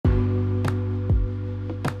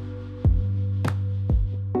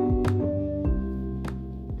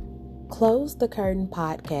Close the Curtain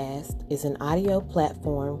podcast is an audio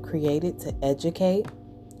platform created to educate,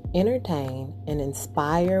 entertain, and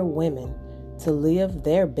inspire women to live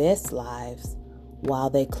their best lives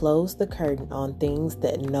while they close the curtain on things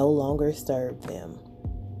that no longer serve them.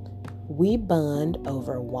 We bond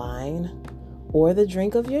over wine or the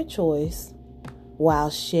drink of your choice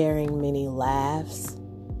while sharing many laughs,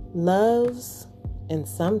 loves, and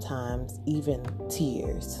sometimes even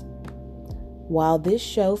tears. While this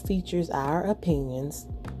show features our opinions,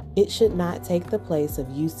 it should not take the place of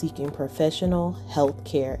you seeking professional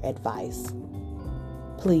healthcare advice.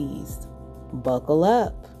 Please buckle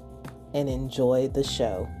up and enjoy the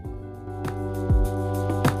show.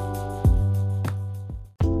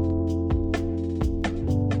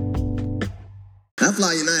 I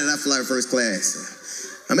fly United, I fly first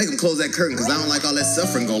class. I make them close that curtain because I don't like all that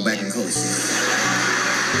suffering going back and forth.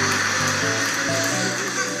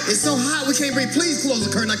 It's so hot, we can't breathe. Please close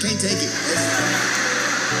the curtain, I can't take it.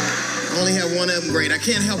 I only have one of them great. I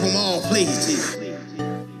can't help them all, please, Jesus.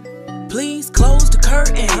 Please close the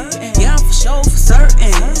curtain. Yeah, I'm for sure, for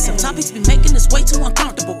certain. Some topics be making us way too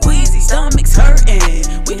uncomfortable. Queasy, stomachs hurting.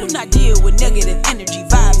 We do not deal with negative energy,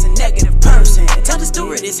 vibes, and negative person. Tell the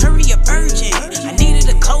stewardess, hurry up, urgent. I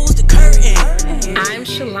needed to close the curtain. I'm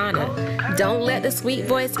Shalana. Don't let the sweet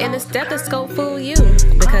voice and the stethoscope fool you,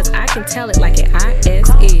 because I can tell it like an IS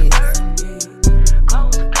is.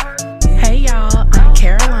 Hey y'all, I'm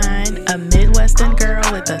Caroline, a Midwestern girl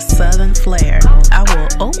with a Southern flair. I will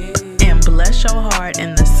ope and bless your heart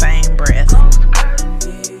in the same breath.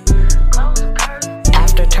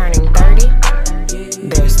 After turning 30,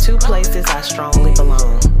 there's two places I strongly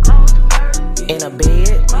belong. In a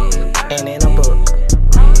bed and in a book.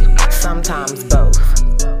 Sometimes both.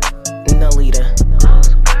 Nalita.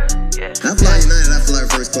 I fly United, I fly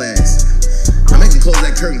first class. I make them close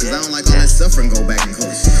that curtain because I don't like all that suffering going back and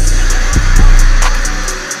forth.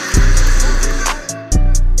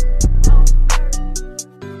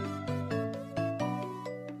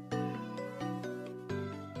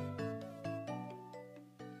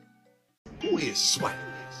 Who is swipe?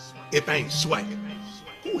 If ain't swipe.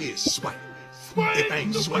 Who is swipe? If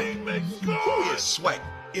ain't swipe. Who is swipe?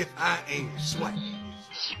 If I ain't swipe.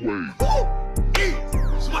 Who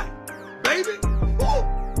is swipe? Baby, who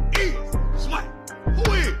is swipe?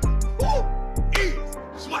 Who is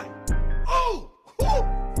swipe? Oh,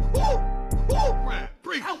 right.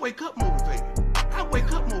 Breathe. I wake up motivated. I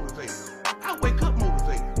wake up motivated. I wake up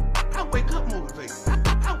motivated. I wake up motivated.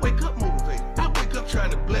 I wake up motivated. I wake up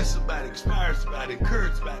trying to bless somebody, inspire somebody,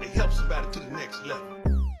 encourage somebody, help somebody to the next level.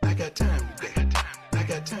 I got time today. I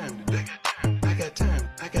got time today. I got time.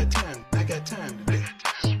 I got time. I got time today.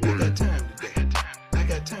 I got time today. I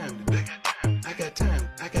got time today. I got time.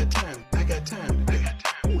 I got time. I got time today.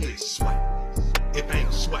 Who is swipe? If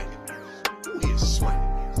ain't swipe. Who is swipe?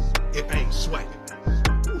 If ain't swipe.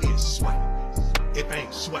 Who is swipe? If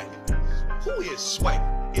ain't swipe. Who is swipe?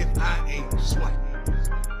 If I ain't swipe.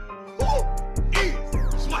 Who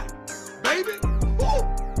is swipe? Baby, who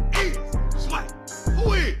is swipe?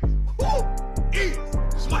 Who is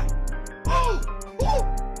swipe? Oh,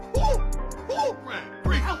 right.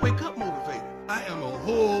 Breathe. I wake up motivated. I am a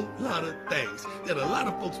whole lot of things that a lot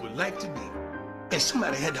of folks would like to be. And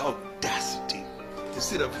somebody had the audacity to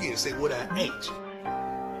sit up here and say what I ain't.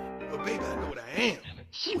 But baby, I know what I am.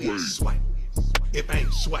 Who is swipe? If I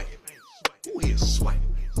ain't swipe. Who is swipe?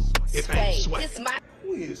 If I ain't swipe.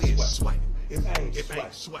 Who is swipe? If I ain't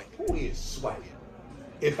swipe. Who is swipe?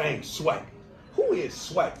 If I ain't swipe. Who is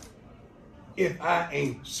swipe? If I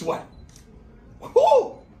ain't swipe.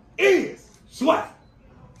 Who is swipe?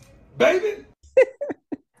 Baby?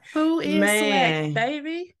 Who is Man. swag,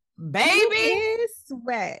 baby? Baby is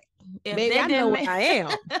swag. Baby, I know what I am.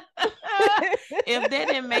 If that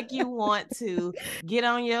didn't make you want to get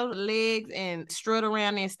on your legs and strut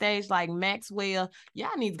around in stage like Maxwell,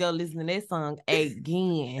 y'all need to go listen to that song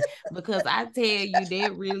again, because I tell you,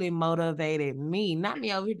 that really motivated me. Not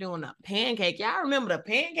me over here doing a pancake. Y'all remember the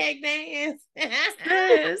pancake dance?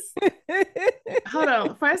 Yes. Hold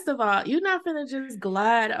on. First of all, you're not finna just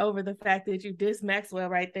glide over the fact that you diss Maxwell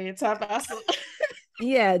right there and talk about some...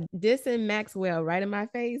 Yeah, dissing Maxwell right in my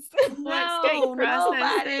face. No,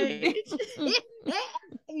 nobody.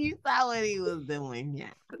 You saw what he was doing, yeah.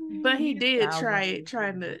 But he did trying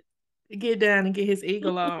to get down and get his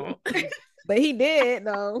eagle on. But he did,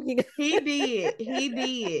 though. He did.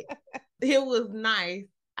 It was nice.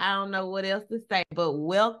 I don't know what else to say, but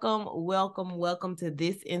welcome to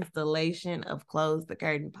this installation of Close the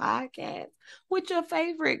Curtain podcast with your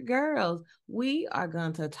favorite girls. We are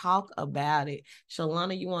going to talk about it.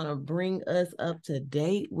 Shalana, you want to bring us up to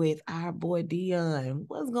date with our boy Dion?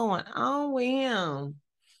 What's going on with him?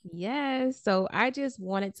 Yes. So I just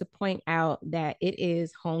wanted to point out that it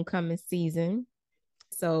is homecoming season.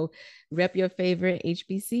 So rep your favorite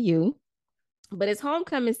HBCU. But it's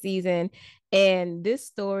homecoming season, and this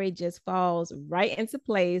story just falls right into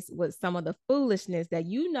place with some of the foolishness that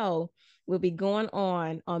will be going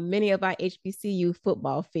on many of our HBCU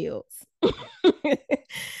football fields.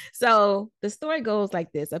 So the story goes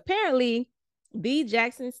like this. Apparently, B.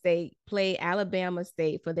 Jackson State played Alabama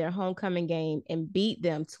State for their homecoming game and beat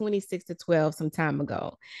them 26-12 some time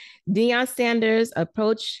ago. Deion Sanders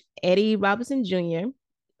approached Eddie Robinson Jr.,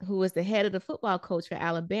 who was the head of the football coach for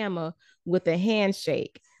Alabama, with a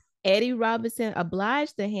handshake. Eddie Robinson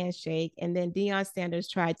obliged the handshake, and then Deion Sanders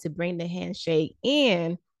tried to bring the handshake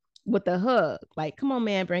in with a hug. Like, come on,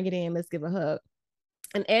 man, bring it in. Let's give a hug.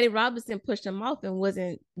 And Eddie Robinson pushed him off and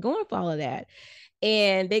wasn't going for all of that.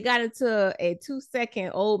 And they got into a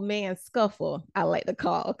 2-second old man scuffle, I like to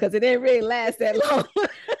call, because it didn't really last that long.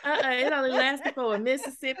 It only lasted for a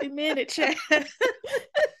Mississippi minute, chat.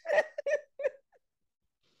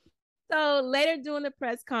 So later during the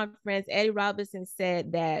press conference, Eddie Robinson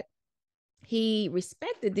said that he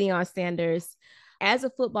respected Deion Sanders as a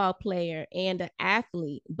football player and an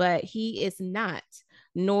athlete, but he is not,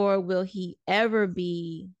 nor will he ever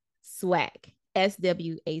be SWAC,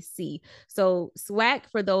 SWAC. So SWAC,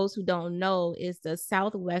 for those who don't know, is the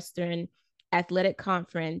Southwestern Athletic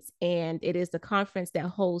Conference, and it is the conference that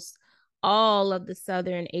hosts all of the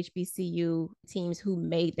Southern HBCU teams who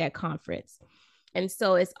made that conference. And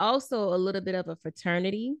so it's also a little bit of a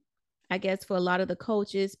fraternity, I guess, for a lot of the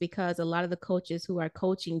coaches, because a lot of the coaches who are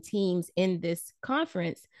coaching teams in this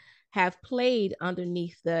conference have played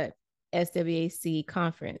underneath the SWAC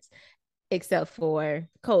conference, except for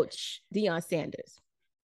Coach Deion Sanders,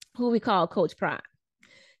 who we call Coach Prime.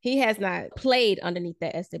 He has not played underneath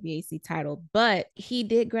that SWAC title, but he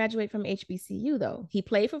did graduate from HBCU, though. He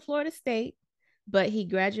played for Florida State, but he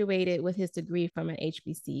graduated with his degree from an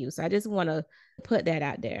HBCU. So I just want to put that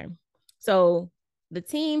out there. So the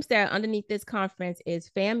teams that are underneath this conference is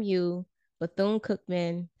FAMU,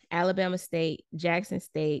 Bethune-Cookman, Alabama State, Jackson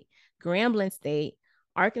State, Grambling State,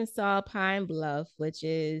 Arkansas Pine Bluff, which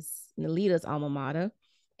is Nalita's alma mater,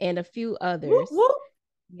 and a few others. Whoop, whoop.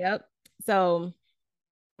 Yep. So,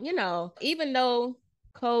 even though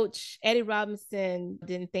Coach Eddie Robinson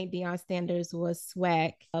didn't think Deion Sanders was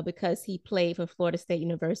SWAC because he played for Florida State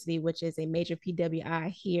University, which is a major PWI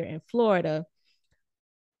here in Florida,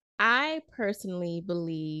 I personally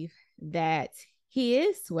believe that he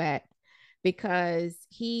is SWAC because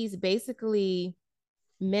he's basically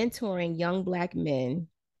mentoring young Black men.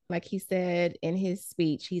 Like he said in his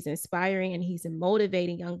speech, he's inspiring and he's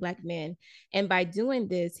motivating young Black men. And by doing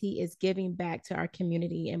this, he is giving back to our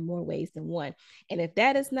community in more ways than one. And if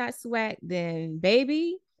that is not SWAC, then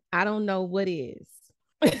baby, I don't know what is.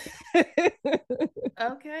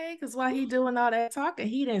 Okay, because while he doing all that talking,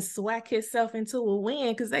 he didn't SWAC himself into a win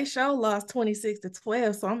because they sure lost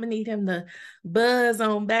 26-12. So I'm gonna need him to buzz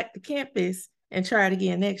on back to campus and try it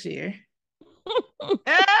again next year.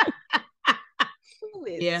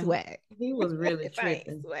 Yeah, SWAC. He was really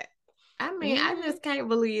tripping. I mean, I just can't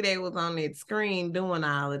believe they was on that screen doing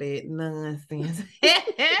all of that nonsense.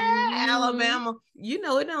 Alabama,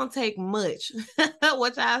 it don't take much.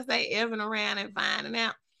 What y'all say, effing around and finding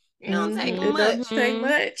out. It don't take much. It doesn't take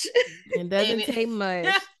much. It doesn't take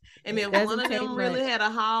much. And if one of them really had a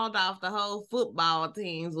hauled off, the whole football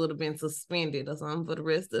teams would have been suspended or something for the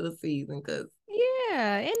rest of the season.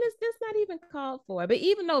 Yeah, and it's not even called for. But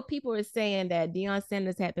even though people are saying that Deion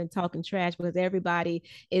Sanders had been talking trash because everybody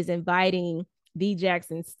is inviting B.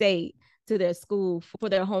 Jackson State to their school for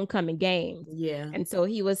their homecoming games. Yeah. And so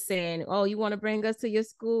he was saying, oh, you want to bring us to your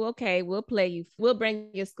school? Okay, we'll play you. We'll bring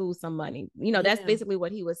your school some money. That's basically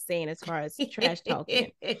what he was saying as far as trash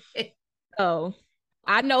talking. So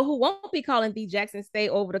I know who won't be calling B. Jackson State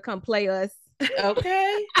over to come play us.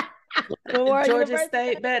 Okay. Georgia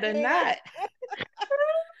State better not.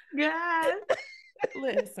 God.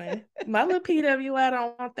 Listen, my little PWI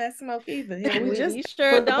don't want that smoke either. Yeah, we just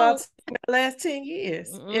sure don't. The last 10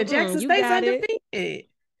 years. And Jackson State's undefeated.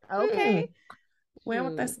 Okay. We don't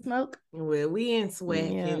want that smoke. Well, we in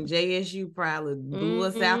SWAC and JSU probably blew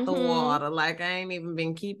us out the water. Like I ain't even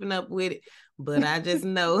been keeping up with it, but I just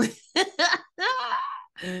know.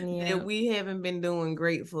 that we haven't been doing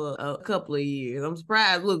great for a couple of years. I'm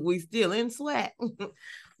surprised. Look, we still in SWAT.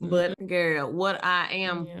 But girl, what I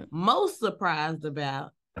am most surprised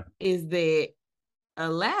about is that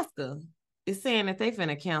Alaska is saying that they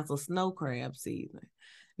finna cancel snow crab season.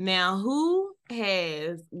 Now, who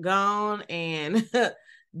has gone and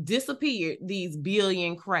disappeared these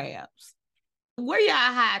billion crabs? Where y'all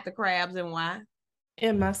hide the crabs and why?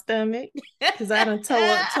 In my stomach, because I done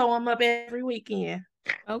tow them up every weekend.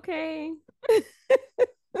 Okay.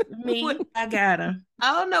 Me, I got them.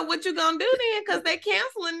 I don't know what you gonna do then, because they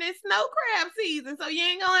canceling this snow crab season, so you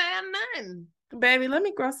ain't gonna have nothing. Baby, let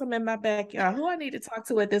me grow some in my backyard. Who I need to talk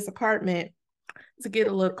to at this apartment to get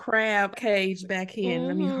a little crab cage back here and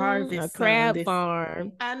let me harvest a crab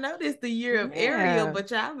farm. I know this the year of Ariel, but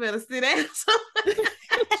y'all better sit down.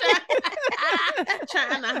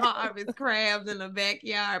 Trying to harvest crabs in the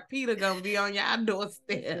backyard. Peter gonna be on y'all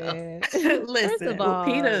doorstep. Listen, of all,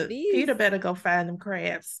 Peter better go find them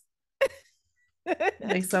crabs.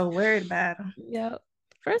 They so worried about them. Yep.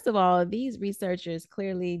 First of all, these researchers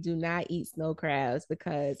clearly do not eat snow crabs,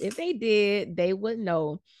 because if they did, they would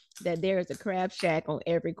know that there is a crab shack on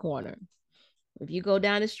every corner. If you go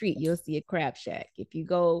down the street, you'll see a crab shack. If you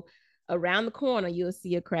go around the corner, you'll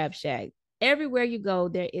see a crab shack. Everywhere you go,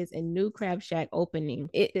 there is a new crab shack opening.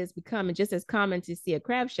 It is becoming just as common to see a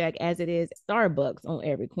crab shack as it is Starbucks on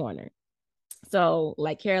every corner. So,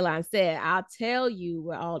 like Caroline said, I'll tell you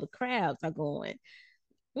where all the crabs are going.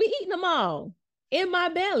 We eating them all in my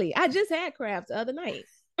belly. I just had crabs the other night.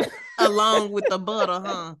 Along with the butter,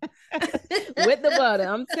 huh? With the butter,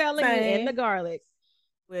 I'm telling you, and the garlic.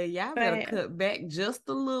 Well, y'all better cut back just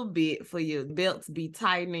a little bit for your belts be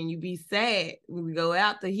tightened and you be sad. When we go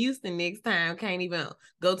out to Houston next time, can't even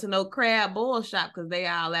go to no crab boil shop because they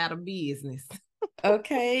all out of business.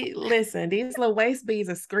 Okay, listen, these little waist beads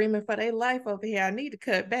are screaming for their life over here. I need to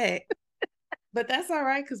cut back. But that's all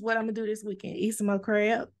right, because what I'm going to do this weekend, eat some more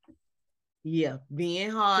crab. Yeah, being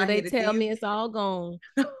hard. So they tell me it's all gone.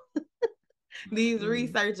 These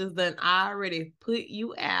researchers done already put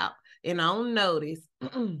you out and on notice.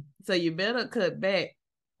 So you better cut back,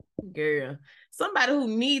 girl. Somebody who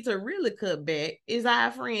needs to really cut back is our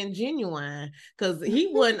friend Genuine, because he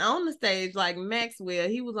wasn't on the stage like Maxwell.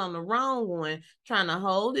 He was on the wrong one, trying to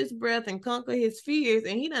hold his breath and conquer his fears,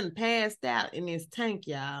 and he done passed out in his tank,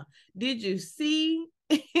 y'all. Did you see?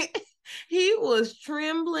 He was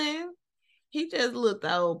trembling. He just looked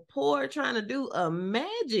old poor trying to do a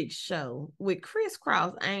magic show with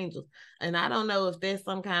crisscross angels. And I don't know if there's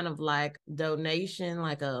some kind of like donation,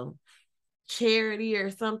 like a charity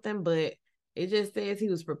or something, but it just says he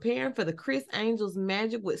was preparing for the Criss Angels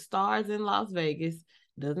magic with stars in Las Vegas.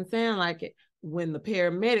 Doesn't sound like it. When the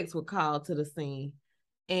paramedics were called to the scene.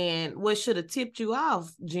 And what should have tipped you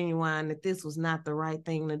off, Genuine, that this was not the right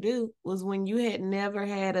thing to do was when you had never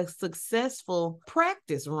had a successful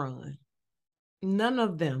practice run. None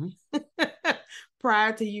of them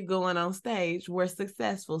prior to you going on stage were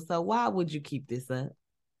successful. So why would you keep this up?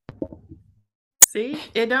 See,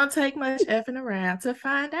 it don't take much effing around to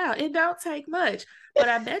find out. It don't take much. But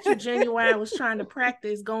I bet you Genuine was trying to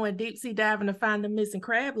practice going deep sea diving to find the missing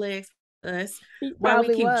crab legs for us. While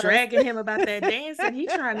we keep dragging him about that dancing,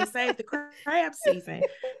 he's trying to save the crab season.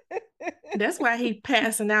 That's why he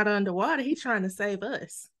passing out underwater. He's trying to save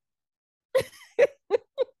us.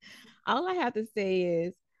 All I have to say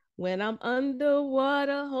is, when I'm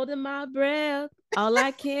underwater holding my breath, all I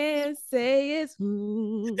can say is,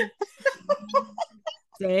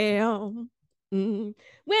 damn. When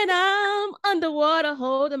I'm underwater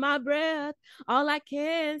holding my breath, all I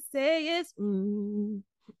can say is,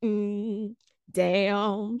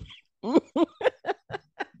 damn.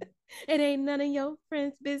 It ain't none of your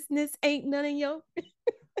friends' business. Ain't none of your.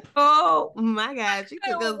 Oh my God! You I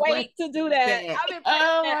can't wait to do that. I've been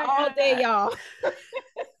praying that all day, y'all.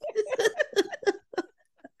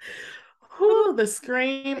 Who the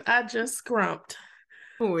scream I just scrumped.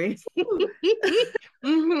 Well,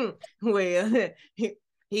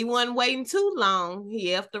 he wasn't waiting too long. He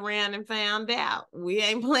effed around and found out we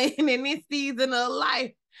ain't playing in this season of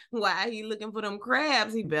life. While he looking for them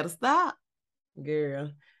crabs, he better stop,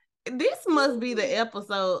 girl. This must be the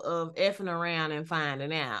episode of effing around and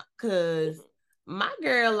finding out, because my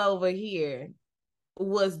girl over here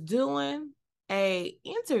was doing a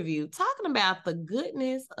interview talking about the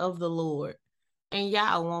goodness of the Lord, and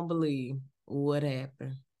y'all won't believe what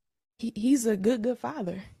happened. He's a good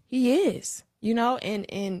father. He is,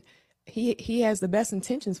 and he has the best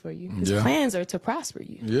intentions for you. His plans are to prosper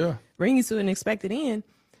you, bring you to an expected end,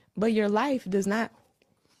 but your life does not.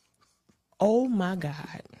 Oh my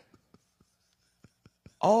God.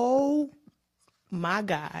 Oh My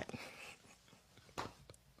God.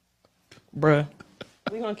 Bruh.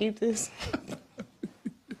 We gonna keep this?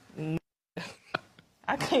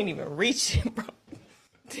 I can't even reach it, bro.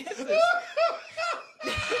 This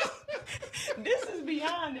is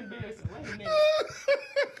beyond embarrassing. Wait a minute.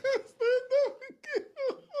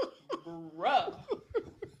 Bruh.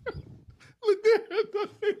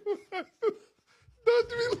 Don't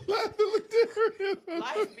be laughing, Ladarius.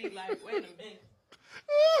 Life be like, wait a minute.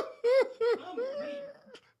 I'm weak.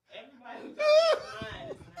 Everybody who's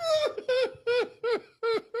mine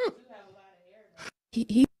is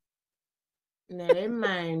He Now that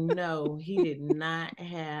man, no, he did not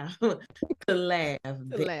have to laugh.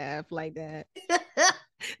 laugh like that.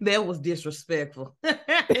 That was disrespectful.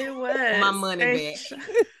 It was. My money back.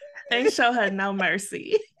 They show her no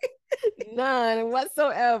mercy. None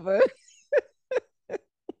whatsoever.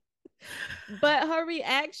 But her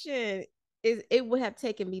reaction it would have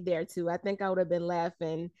taken me there too. I think I would have been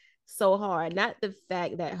laughing so hard. Not the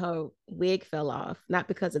fact that her wig fell off, not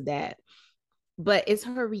because of that, but it's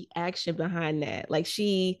her reaction behind that. Like,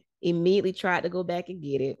 she immediately tried to go back and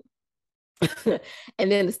get it.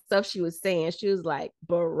 And then the stuff she was saying, she was like,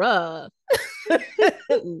 bruh,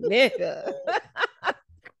 nigga,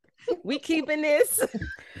 we keeping this.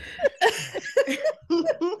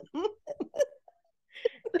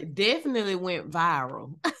 It definitely went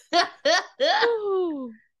viral.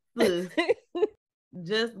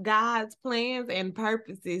 Just God's plans and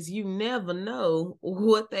purposes. You never know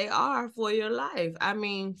what they are for your life. I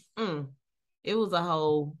mean, it was a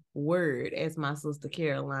whole word, as my sister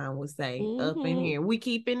Caroline would say, up in here. We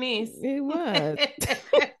keeping this. It was.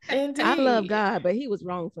 Indeed. I love God, but he was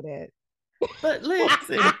wrong for that. But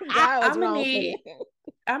listen, God was wrong for that.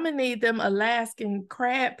 I'm gonna need them Alaskan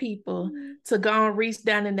crab people to go and reach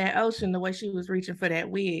down in that ocean the way she was reaching for that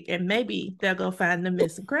wig, and maybe they'll go find the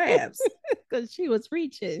missing crabs. Because she was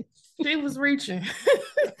reaching. She was reaching.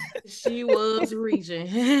 She was reaching.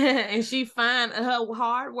 And her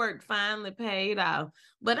hard work finally paid off.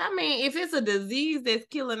 But I mean, if it's a disease that's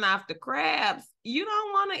killing off the crabs, you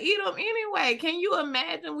don't want to eat them anyway. Can you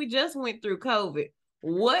imagine? We just went through COVID.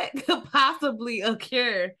 What could possibly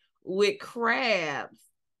occur with crabs?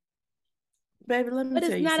 Baby, let me tell you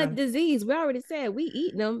something. But it's not a disease. We already said we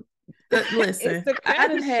eat them. Listen, I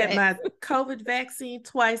done had my COVID vaccine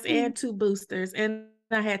twice and 2 boosters, and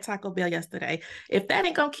I had Taco Bell yesterday. If that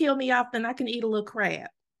ain't gonna kill me off, then I can eat a little crab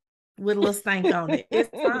with a little stank on it. It's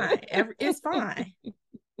fine. It's fine.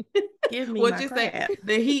 Give me what my crab. Say,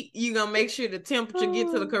 the heat, you gonna make sure the temperature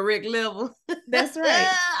get to the correct level. That's right.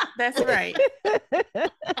 That's right.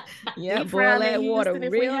 Yeah, boil that water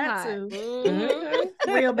real hot.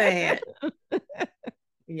 Mm-hmm. Real bad.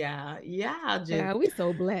 Yeah, we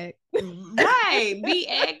so black. Right, be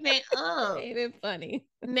acting up. Ain't it funny?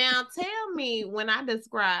 Now tell me, when I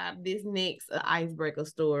describe this next icebreaker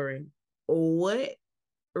story, what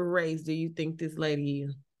race do you think this lady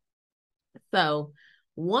is? So,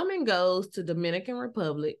 woman goes to Dominican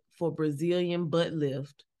Republic for Brazilian butt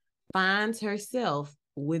lift, finds herself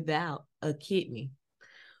without a kidney.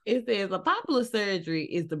 It says a popular surgery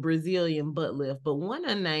is the Brazilian butt lift, but one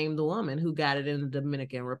unnamed woman who got it in the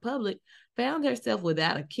Dominican Republic found herself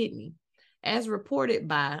without a kidney. As reported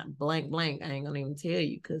by blank blank, I ain't gonna even tell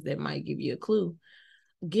you because that might give you a clue.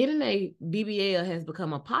 Getting a BBL has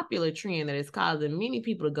become a popular trend that is causing many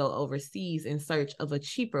people to go overseas in search of a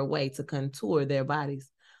cheaper way to contour their bodies.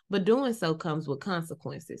 But doing so comes with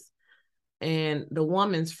consequences. And the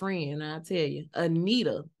woman's friend, I tell you,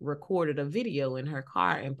 Anita, recorded a video in her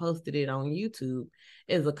car and posted it on YouTube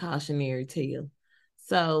as a cautionary tale.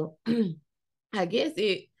 So I guess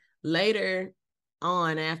it later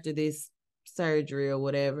on after this surgery or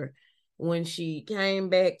whatever, when she came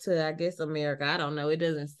back to, I guess, America, I don't know, it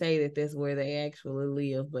doesn't say that that's where they actually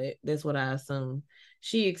live, but that's what I assume.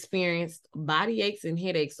 She experienced body aches and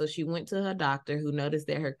headaches, so she went to her doctor, who noticed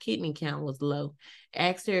that her kidney count was low,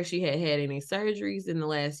 asked her if she had had any surgeries in the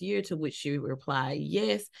last year, to which she replied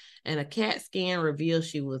yes, and a CAT scan revealed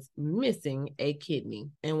she was missing a kidney.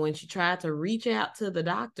 And when she tried to reach out to the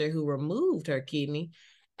doctor who removed her kidney,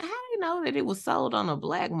 how do you know that it was sold on a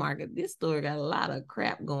black market? This story got a lot of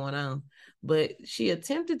crap going on. But she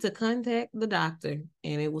attempted to contact the doctor,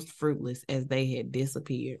 and it was fruitless, as they had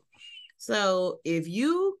disappeared. So if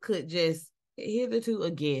you could just hitherto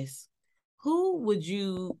a guess, who would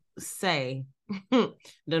you say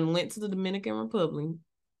done went to the Dominican Republic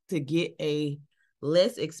to get a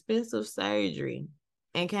less expensive surgery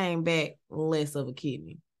and came back less of a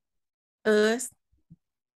kidney? Us.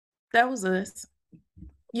 That was us.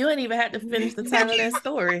 You ain't even had to finish the title of that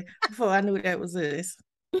story before I knew that was us.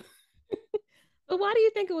 But why do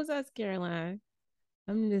you think it was us, Caroline?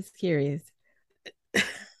 I'm just curious.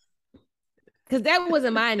 Because that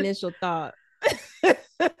wasn't my initial thought.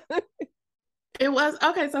 It was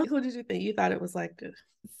okay. So who did you think? You thought it was like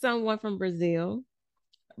someone from Brazilian.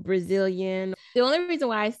 The only reason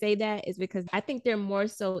why I say that is because I think they're more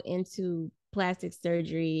so into plastic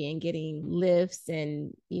surgery and getting lifts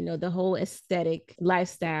and, you know, the whole aesthetic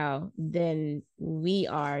lifestyle than we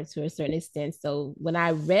are to a certain extent. So when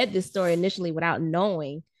I read this story initially without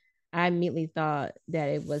knowing, I immediately thought that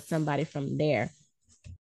it was somebody from there.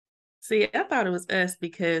 See, I thought it was us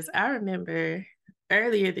because I remember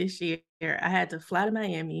earlier this year, I had to fly to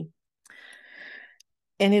Miami.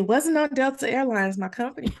 And it wasn't on Delta Airlines. My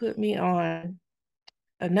company put me on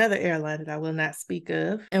another airline that I will not speak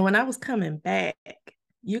of. And when I was coming back,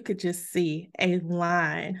 you could just see a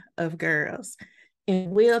line of girls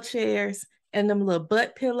in wheelchairs and them little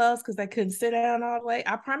butt pillows because they couldn't sit down all the way.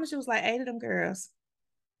 I promise you, it was like 8 of them girls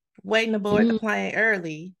waiting to board the plane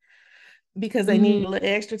early because they needed a little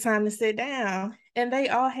extra time to sit down. And they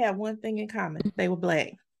all had one thing in common. They were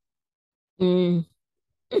Black. And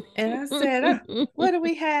I said, what do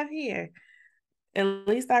we have here? At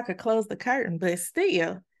least I could close the curtain, but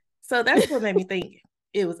still. So that's what made me think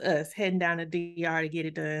it was us heading down to DR to get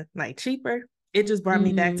it done like cheaper. It just brought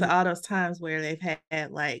me back to all those times where they've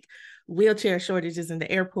had like wheelchair shortages in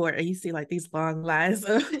the airport, and you see like these long lines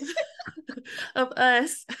of of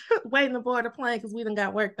us waiting to board a plane because we done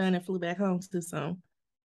got work done and flew back home too soon.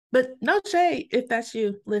 But no shade if that's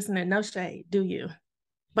you listening. No shade, do you?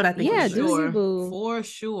 But I think for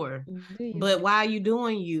sure. But while you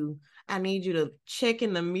doing you, I need you to check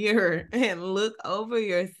in the mirror and look over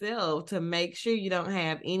yourself to make sure you don't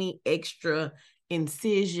have any extra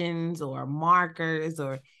incisions or markers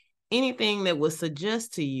or anything that would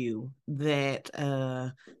suggest to you that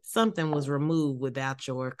something was removed without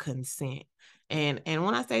your consent. And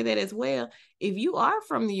when I say that as well, if you are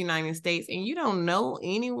from the United States and you don't know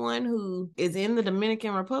anyone who is in the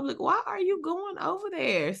Dominican Republic, why are you going over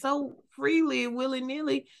there so freely,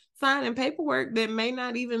 willy-nilly, signing paperwork that may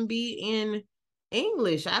not even be in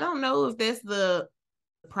English? I don't know if that's the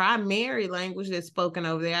primary language that's spoken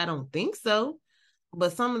over there. I don't think so.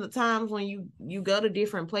 But some of the times when you go to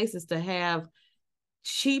different places to have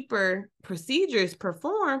cheaper procedures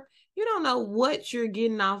performed, you don't know what you're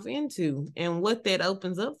getting off into and what that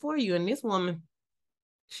opens up for you. And this woman,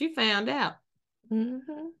 she found out.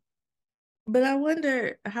 But I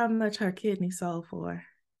wonder how much her kidney sold for.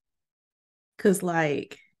 Because,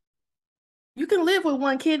 like, you can live with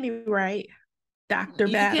one kidney, right? Dr.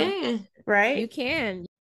 Battle. You can. Right? You can.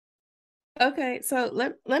 Okay, so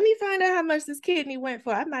let me find out how much this kidney went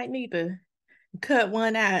for. I might need to cut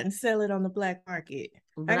one out and sell it on the black market.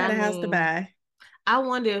 But I got a house to buy. I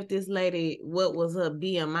wonder if this lady, what was her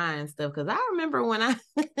BMI and stuff? Because I remember when I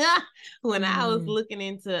was looking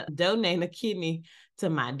into donating a kidney to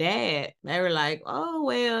my dad, they were like, oh,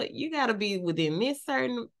 well, you got to be within this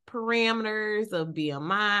certain parameters of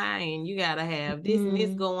BMI, and you got to have this and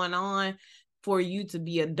this going on for you to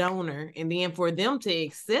be a donor. And then for them to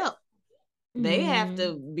accept, they have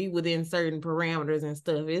to be within certain parameters and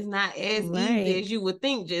stuff. It's not as easy as you would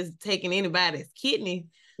think, just taking anybody's kidney.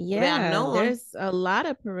 There's a lot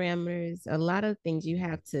of parameters, a lot of things you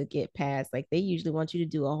have to get past. Like they usually want you to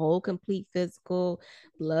do a whole complete physical,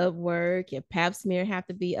 blood work, your pap smear have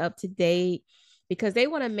to be up to date because they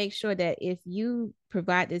want to make sure that if you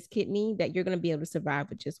provide this kidney that you're going to be able to survive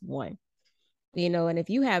with just one. You know, and if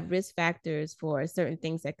you have risk factors for certain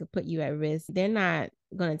things that could put you at risk, they're not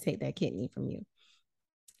going to take that kidney from you.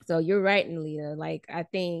 So you're right, Nalita. Like, I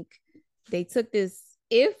think they took this,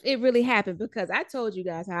 if it really happened, because I told you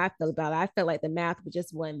guys how I felt about it. I felt like the math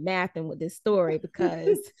just wasn't mathing with this story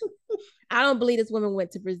because I don't believe this woman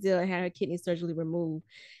went to Brazil and had her kidney surgically removed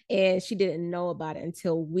and she didn't know about it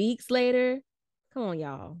until weeks later. Come on,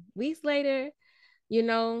 y'all. Weeks later, you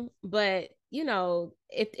know, but you know,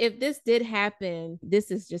 if this did happen,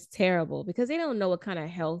 this is just terrible because they don't know what kind of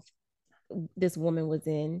health this woman was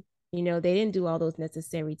in. You know, they didn't do all those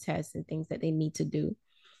necessary tests and things that they need to do.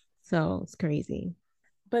 So it's crazy.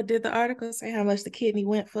 But did the article say how much the kidney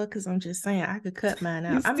went for? Because I'm just saying I could cut mine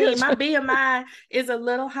out. I mean, my BMI is a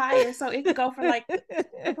little higher, so it could go for like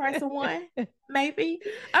the price of one, maybe.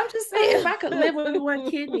 I'm just saying if I could live with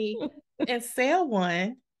one kidney and sell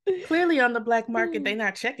one, clearly on the black market, they're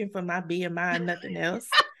not checking for my BMI and nothing else.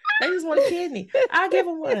 They just want a kidney. I'll give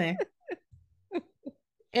them one.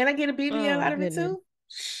 And I get a BBL out of it too?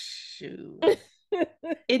 Shoot.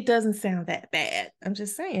 It doesn't sound that bad. I'm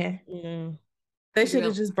just saying. They should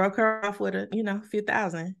have just broke her off with a few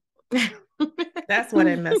thousand. That's where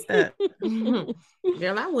they messed up.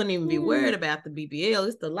 Girl, I wouldn't even be worried about the BBL.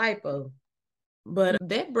 It's the lipo. But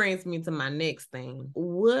that brings me to my next thing.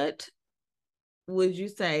 What would you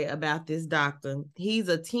say about this doctor? He's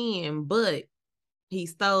a 10, but he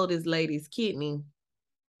stole this lady's kidney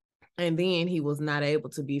and then he was not able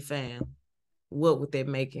to be found. What would that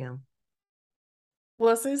make him?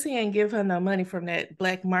 Well, since he ain't give her no money from that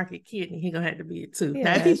black market kidney, he gonna have to be a 2. Yeah,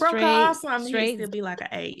 now, if he broke her off something, he'd still be like an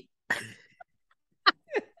 8.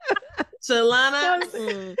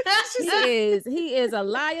 Shalana, he is a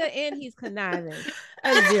liar and he's conniving.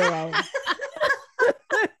 A 0.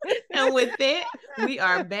 And with that, we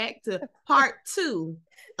are back to part 2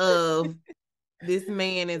 of this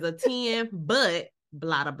man is a 10, but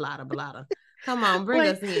blada blada blada. Come on, bring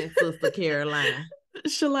us in, Sister Caroline.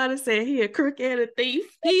 Shalana said he a crook and a thief.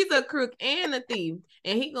 He's a crook and a thief,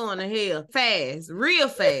 and he going to hell fast, real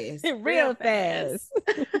fast. real fast.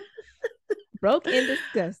 Broke and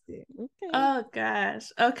disgusted. Okay. Oh gosh.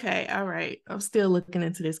 Okay. All right. I'm still looking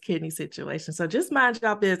into this kidney situation. So just mind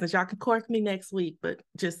y'all business. Y'all can cork me next week, but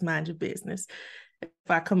just mind your business. If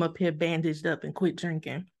I come up here bandaged up and quit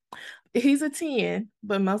drinking. He's a 10,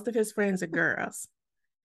 but most of his friends are girls.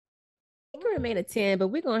 He can remain a 10, but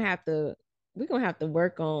we're gonna have to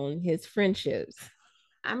work on his friendships.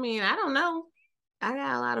 I mean, I don't know. I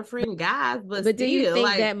got a lot of friend guys, but still, do you think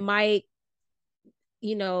that might,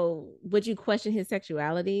 would you question his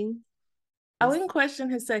sexuality? I wouldn't question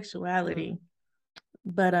his sexuality,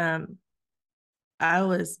 but I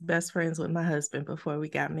was best friends with my husband before we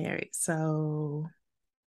got married, so.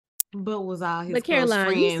 But was all his close Caroline,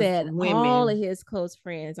 friends you said women? All of his close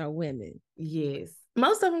friends are women. Yes.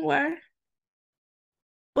 Most of them were.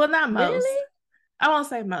 Well, not most. Really? I won't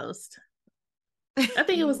say most. I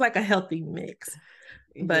think it was like a healthy mix.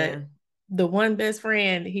 But the one best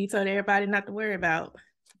friend he told everybody not to worry about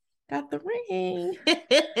got the ring.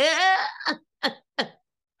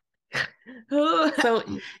 So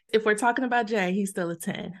if we're talking about Jay, he's still a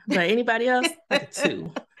 10. But anybody else, like a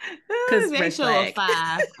 2. Because they show a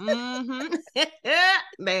 5. Mm-hmm.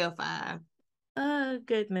 They a 5. Oh,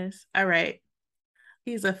 goodness. All right.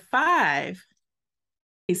 He's a 5.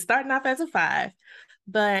 He's starting off as a 5,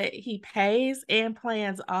 but he pays and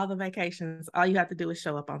plans all the vacations. All you have to do is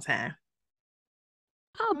show up on time.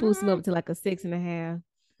 I'll boost him up to like a 6.5.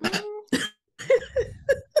 That's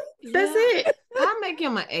it. I'll make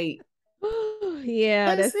him an 8.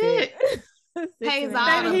 Yeah, that's it. Pays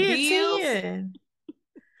all the bills.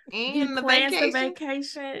 He plans the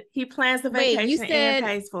vacation. He plans the vacation and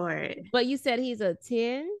pays for it. But you said he's a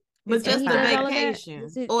 10? But just the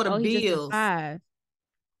vacation or the bills.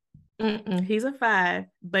 He's a 5,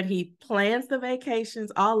 but he plans the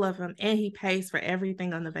vacations, all of them, and he pays for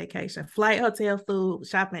everything on the vacation. Flight, hotel, food,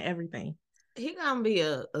 shopping, everything. He gonna be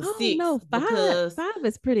a 6. No, 5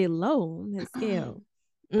 is pretty low on that scale.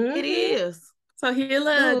 It is. So he'll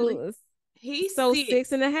ugly. He's so 6.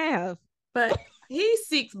 6.5. But he's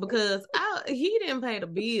 6 because he didn't pay the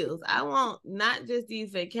bills. I want not just these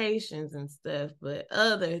vacations and stuff, but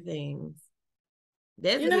other things.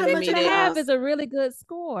 That's 6.5 is a really good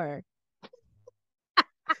score.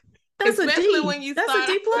 That's especially a D. When you that's start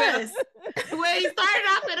a D plus. When you started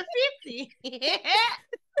off at a 50.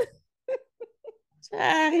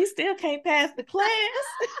 He still can't pass the class.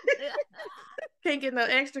 Can't get no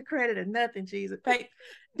extra credit or nothing, Jesus.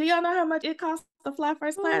 Do y'all know how much it costs to fly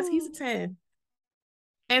first class? He's a 10.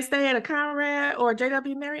 And stay at a Conrad or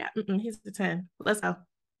JW Marriott? He's a 10. Let's go.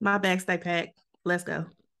 My bag stay packed. Let's go.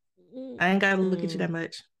 I ain't got to look at you that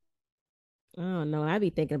much. I don't know. I be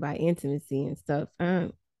thinking about intimacy and stuff. I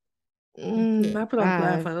put on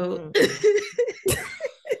blindfold.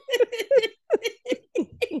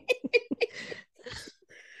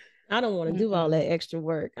 I don't want to do all that extra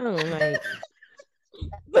work. I don't like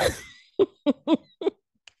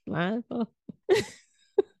blindfold.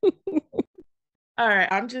 All right,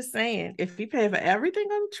 I'm just saying, if he paid for everything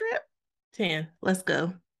on the trip, 10. Let's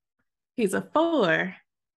go. He's a 4,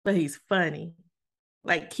 but he's funny.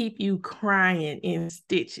 Like, keep you crying in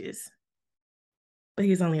stitches. But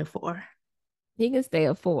he's only a 4. He can stay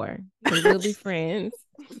a 4. We'll be friends.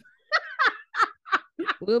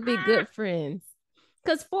 We'll be good friends.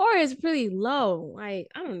 Because 4 is pretty low. Like,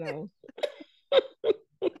 I don't know.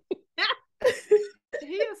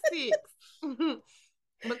 He's 6.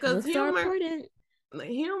 Because humor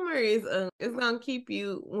is gonna keep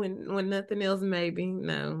you when nothing else. Maybe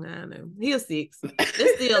no, I don't know. He's 6.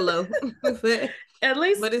 It's still low, but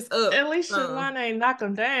it's up. At least Shalana ain't knock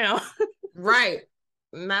him down, right?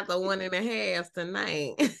 Not the 1.5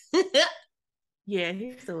 tonight. Yeah,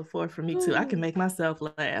 he's still a 4 for me too. I can make myself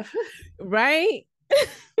laugh, right?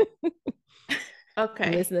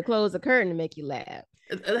 Okay, listen to Close the Curtain to make you laugh.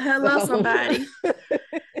 Hello, somebody.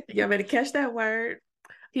 Y'all better catch that word.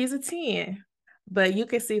 He's a 10, but you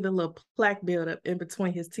can see the little plaque buildup in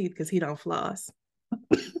between his teeth because he don't floss.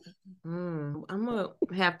 I'm gonna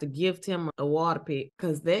have to gift him a water pick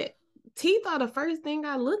because that teeth are the first thing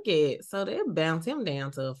I look at, so they'll bounce him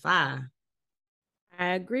down to a 5. I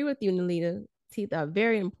agree with you, Nalita. Teeth are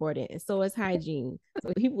very important, and so is hygiene.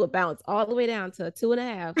 So he will bounce all the way down to a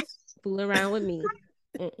 2.5. Fooling around with me.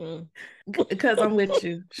 Because I'm with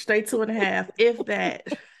you. Straight 2.5, if that.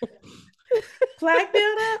 Plaque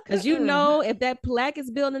build up? Because you know, if that plaque is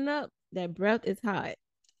building up, that breath is hot.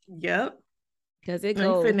 Yep. Because it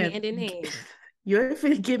goes hand in hand. You're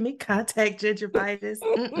finna give me contact gingivitis.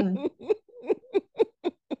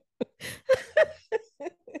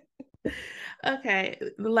 Okay,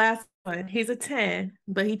 the last one. He's a 10,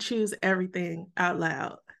 but he chews everything out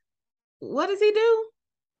loud. What does he do?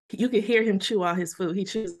 You can hear him chew all his food. He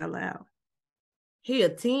chews out loud. He a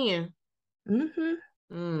 10.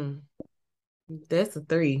 That's a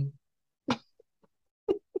 3.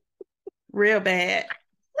 Real bad.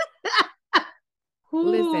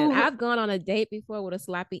 Listen, I've gone on a date before with a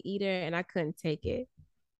sloppy eater and I couldn't take it.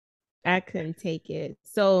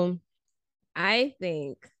 So I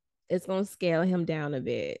think it's going to scale him down a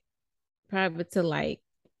bit, probably to like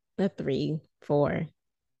a 3, 4.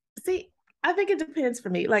 See, I think it depends for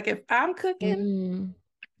me. Like if I'm cooking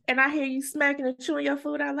and I hear you smacking and chewing your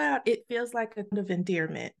food out loud, it feels like a kind of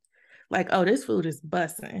endearment. Like, oh, this food is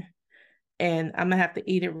busting. And I'm going to have to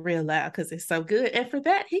eat it real loud because it's so good. And for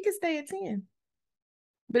that, he can stay at 10.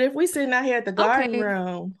 But if we sitting out here at the garden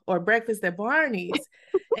room or breakfast at Barney's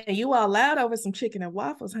and you all loud over some chicken and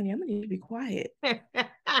waffles, honey, I'm going to need to be quiet.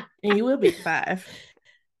 And you will be 5.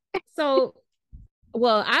 So,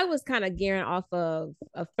 well, I was kind of gearing off of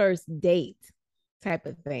a first date type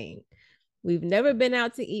of thing. We've never been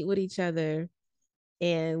out to eat with each other.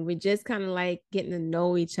 And we're just kind of like getting to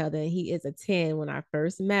know each other. And he is a 10 when I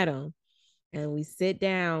first met him. And we sit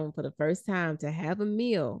down for the first time to have a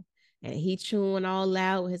meal. And he chewing all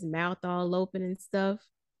loud with his mouth all open and stuff.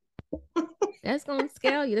 That's going to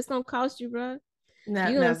scale you. That's going to cost you, bro. You're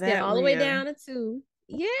going to scale all the way down to 2.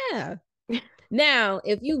 Yeah. Now,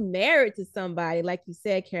 if you married to somebody, like you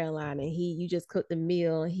said, Caroline, and you just cooked the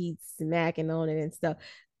meal and he's smacking on it and stuff.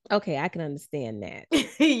 Okay, I can understand that.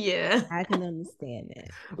 Yeah. I can understand that.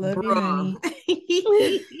 Love you,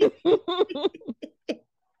 honey.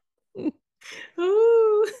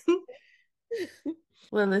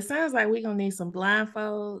 Well, it sounds like we're going to need some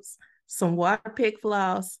blindfolds, some water pick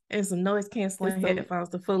floss, and some noise canceling headphones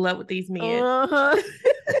to fill up with these men.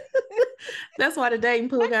 That's why the dating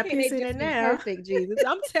pool got piss in it now. Perfect, Jesus.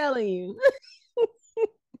 I'm telling you.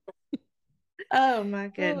 Oh, my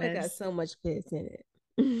goodness. Oh, I got so much piss in it.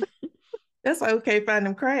 That's why we can't find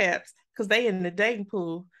them crabs, because they in the dating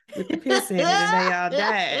pool with the piss in it and they all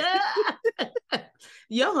died.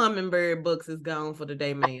 Your hummingbird books is gone for the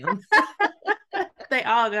day, ma'am. They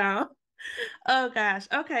all gone. Oh gosh.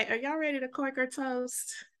 Okay, are y'all ready to cork or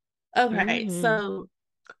toast? Okay, so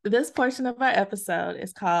this portion of our episode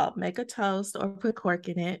is called Make a Toast or Put Cork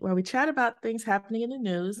in It, where we chat about things happening in the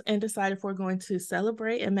news and decide if we're going to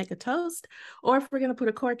celebrate and make a toast or if we're going to put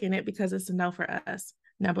a cork in it because it's a no for us.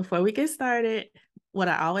 Now, before we get started, what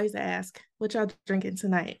I always ask, what y'all drinking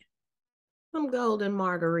tonight? Some golden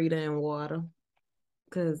margarita and water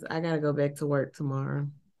because I got to go back to work tomorrow.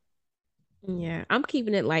 Yeah, I'm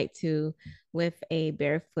keeping it light too with a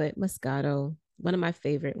Barefoot Moscato, one of my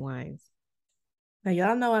favorite wines. Now,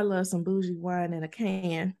 y'all know I love some bougie wine in a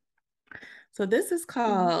can. So this is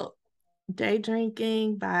called Day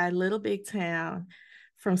Drinking by Little Big Town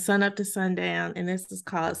from sunup to sundown. And this is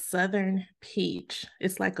called Southern Peach.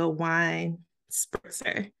 It's like a wine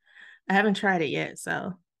spritzer. I haven't tried it yet,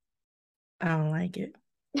 so I don't like it.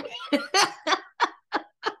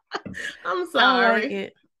 I'm sorry. I don't like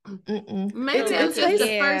it. Maybe it's just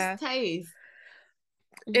the first taste.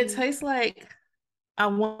 It tastes like I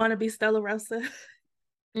want to be Stella Rosa.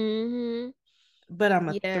 But I'm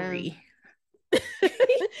a 3.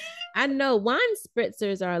 I know wine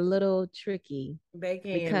spritzers are a little tricky. They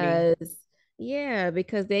can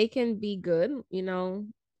because they can be good,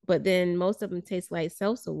 but then most of them taste like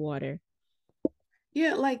salsa water.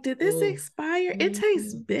 Yeah, like did this expire? It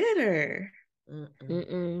tastes bitter. That's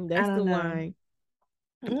the wine.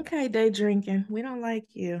 Okay, Day Drinking. We don't like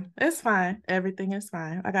you. It's fine. Everything is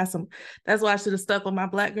fine. I got some. That's why I should have stuck with my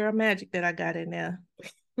Black Girl Magic that I got in there.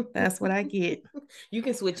 That's what I get. You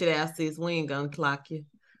can switch it out, sis. We ain't gonna clock you.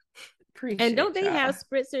 Appreciate and don't they y'all. have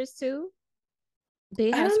spritzers too?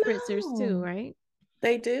 They have spritzers too, right?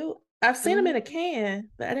 They do. I've seen them in a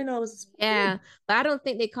can, but I didn't know it was. Yeah, but I don't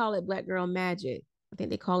think they call it Black Girl Magic. I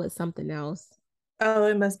think they call it something else. Oh,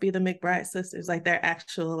 it must be the McBride sisters, like their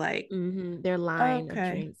actual like their line of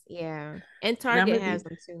drinks. Yeah. And Target has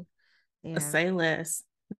them too. Yeah. Say less.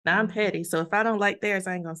 Now I'm petty, so if I don't like theirs,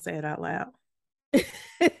 I ain't gonna say it out loud.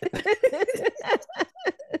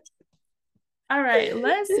 All right,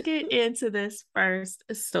 let's get into this first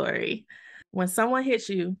story. When someone hits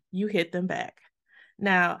you, you hit them back.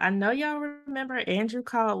 Now, I know y'all remember Andrew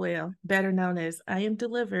Caldwell, better known as I Am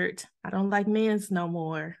Delivered. I don't like men's no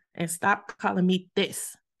more. And stop calling me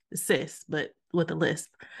this, sis, but with a lisp.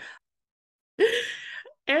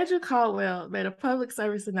 Andrew Caldwell made a public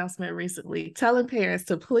service announcement recently telling parents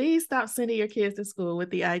to please stop sending your kids to school with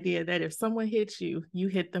the idea that if someone hits you, you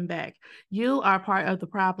hit them back. You are part of the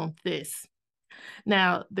problem, this.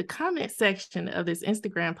 Now, the comment section of this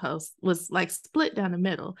Instagram post was like split down the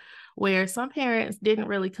middle, where some parents didn't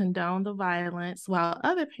really condone the violence, while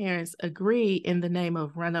other parents agree in the name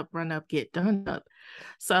of run up, get done up.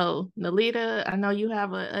 So, Nalita, I know you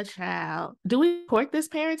have a child. Do we support this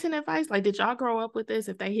parenting advice? Like, did y'all grow up with this?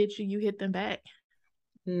 If they hit you, you hit them back?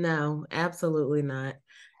 No, absolutely not.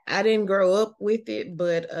 I didn't grow up with it,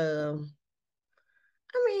 but I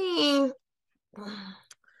mean,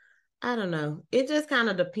 I don't know. It just kind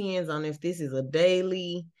of depends on if this is a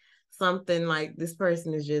daily something, like this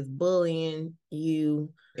person is just bullying you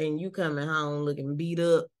and you coming home looking beat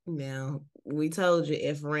up. Now, we told you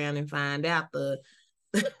F around and find out the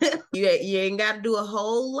you ain't got to do a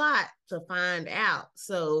whole lot to find out.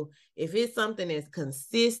 So if it's something that's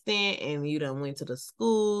consistent and you done went to the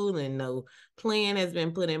school and no plan has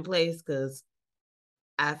been put in place, because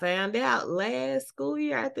I found out last school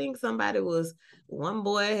year, I think one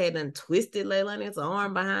boy had done twisted Layla's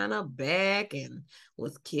arm behind her back and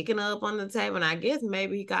was kicking her up on the table. And I guess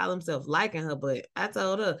maybe he called himself liking her, but I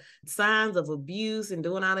told her signs of abuse and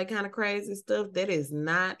doing all that kind of crazy stuff, that is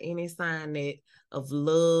not any sign of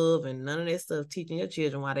love and none of that stuff, teaching your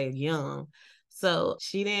children while they're young. So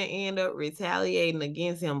she didn't end up retaliating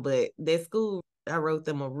against him, but that school, I wrote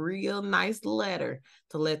them a real nice letter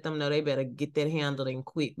to let them know they better get that handled and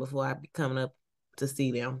quick before I be coming up to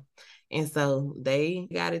see them. And so they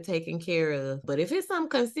got it taken care of. But if it's something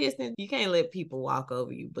consistent, you can't let people walk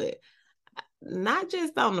over you. But not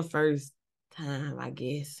just on the first time, I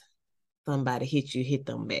guess. Somebody hit you, hit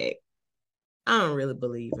them back. I don't really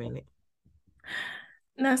believe in it.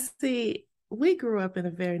 Now, see, we grew up in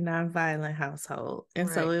a very nonviolent household. And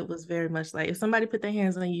right. So it was very much like if somebody put their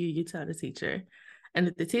hands on you, you tell the teacher. And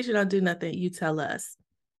if the teacher don't do nothing, you tell us.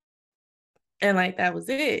 And like that was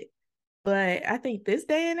it. But I think this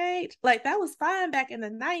day and age, like that was fine back in the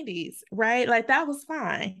 90s, right? Like that was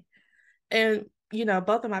fine. And, you know,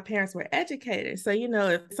 both of my parents were educated. So, you know,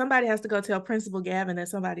 if somebody has to go tell Principal Gavin that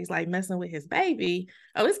somebody's like messing with his baby,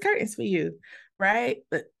 oh, it's curtains for you, right?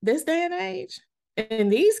 But this day and age,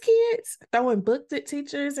 and these kids throwing books at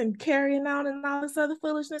teachers and carrying on and all this other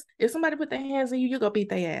foolishness, if somebody put their hands on you, you're going to beat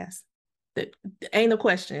their ass. Ain't no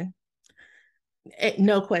question.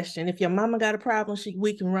 No question. If your mama got a problem,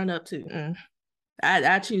 we can run up to.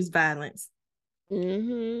 I choose violence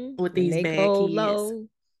with these bad kids. Low,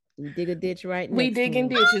 you dig a ditch right next. We digging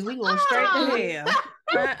ditches. We going straight to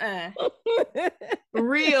hell.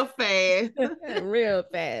 Real fast. Real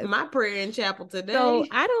fast. My prayer in chapel today. So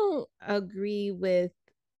I don't agree with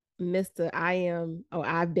Mr.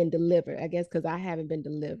 I've been delivered. I guess because I haven't been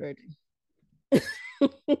delivered.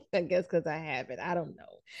 I guess because I haven't. I don't know.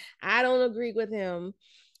 I don't agree with him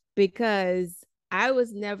because I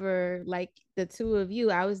was never like the two of you.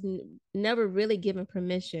 I was never really given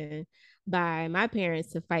permission by my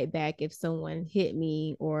parents to fight back if someone hit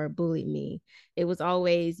me or bullied me. It was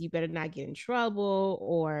always, you better not get in trouble,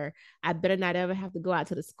 or I better not ever have to go out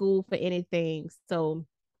to the school for anything. So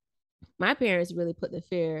my parents really put the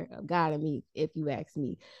fear of God in me, if you ask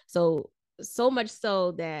me. So much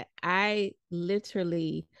so that I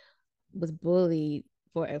literally was bullied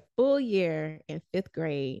for a full year in 5th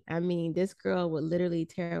grade. I mean, this girl would literally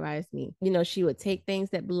terrorize me. You know, she would take things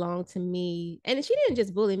that belonged to me. And she didn't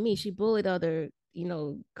just bully me. She bullied other,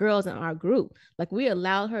 girls in our group. Like, we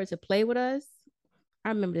allowed her to play with us. I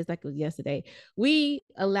remember this like it was yesterday. We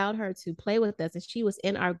allowed her to play with us, and she was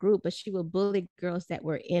in our group, but she would bully girls that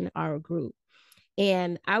were in our group.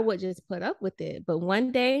 And I would just put up with it. But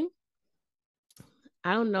one day,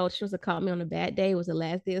 I don't know, she must have called me on a bad day. It was the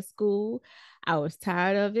last day of school. I was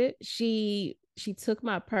tired of it. She took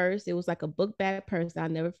my purse. It was like a book bag purse. I'll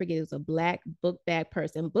never forget. It was a black book bag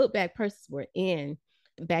purse. And book bag purses were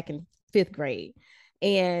back in 5th grade.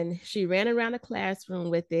 And she ran around the classroom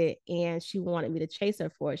with it, and she wanted me to chase her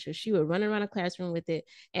for it. So she would run around the classroom with it,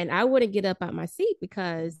 and I wouldn't get up out my seat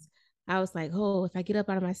because I was like, oh, if I get up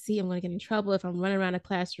out of my seat, I'm going to get in trouble. If I'm running around the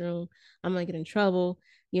classroom, I'm going to get in trouble,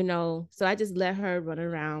 you know? So I just let her run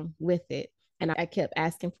around with it. And I kept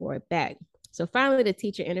asking for it back. So finally, the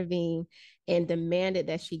teacher intervened and demanded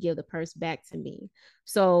that she give the purse back to me.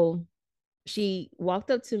 So she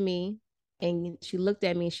walked up to me and she looked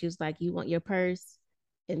at me. She was like, you want your purse?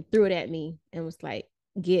 And threw it at me and was like,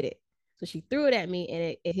 get it. So she threw it at me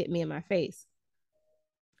and it hit me in my face.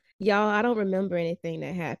 Y'all, I don't remember anything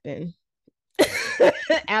that happened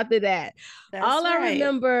after that. All I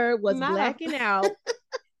remember was blacking out.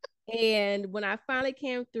 And when I finally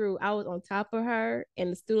came through, I was on top of her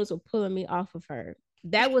and the students were pulling me off of her.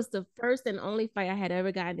 That was the first and only fight I had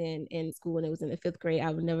ever gotten in school when it was in the 5th grade.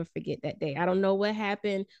 I will never forget that day. I don't know what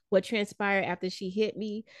happened, what transpired after she hit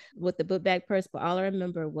me with the book bag purse, but all I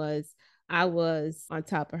remember was I was on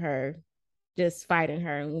top of her, just fighting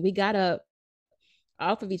her. And when we got up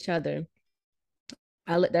off of each other,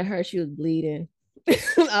 I looked at her, she was bleeding.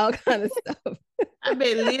 All kind of stuff. I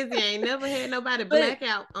bet Lizzie ain't never had nobody black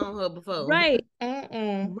out on her before. Right.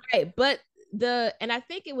 Right. But and I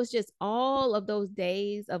think it was just all of those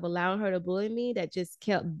days of allowing her to bully me that just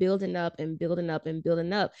kept building up and building up and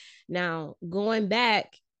building up. Now, going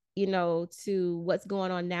back, you know, to what's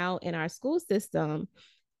going on now in our school system,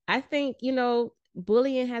 I think, you know,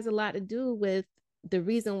 bullying has a lot to do with the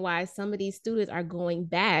reason why some of these students are going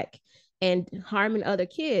back and harming other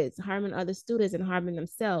kids, harming other students, and harming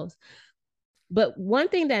themselves. But one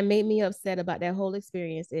thing that made me upset about that whole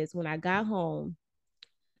experience is when I got home,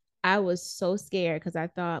 I was so scared because I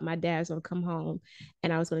thought my dad was going to come home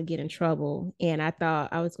and I was going to get in trouble. And I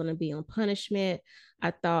thought I was going to be on punishment.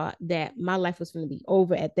 I thought that my life was going to be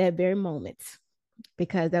over at that very moment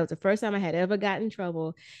because that was the first time I had ever gotten in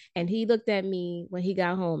trouble. And he looked at me when he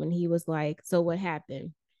got home and he was like, so what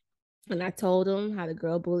happened? And I told him how the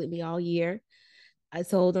girl bullied me all year. I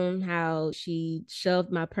told him how she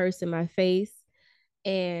shoved my purse in my face.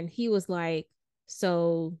 And he was like,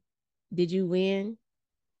 so did you win?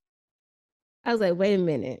 I was like, wait a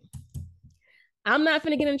minute. I'm not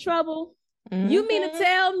finna get in trouble. You mean to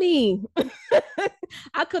tell me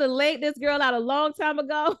I could have laid this girl out a long time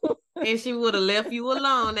ago? And she would have left you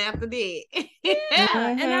alone after that. Yeah.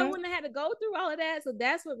 And I wouldn't have had to go through all of that. So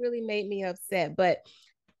that's what really made me upset. But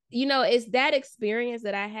you know, it's that experience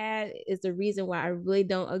that I had is the reason why I really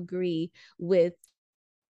don't agree with,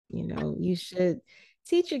 you know, you should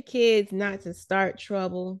teach your kids not to start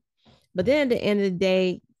trouble. But then at the end of the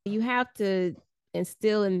day, you have to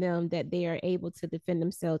instill in them that they are able to defend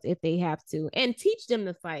themselves if they have to and teach them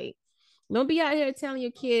to fight. Don't be out here telling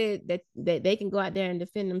your kid that they can go out there and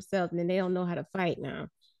defend themselves and then they don't know how to fight now.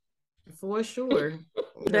 For sure.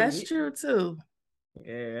 That's true too.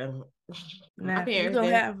 Yeah. Now, you gonna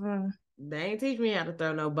have they ain't teach me how to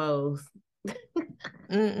throw no bows.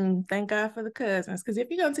 Thank God for the cousins. Because if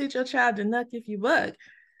you're gonna teach your child to knuck if you buck,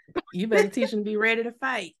 you better teach them to be ready to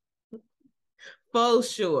fight. For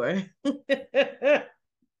sure.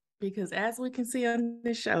 Because as we can see on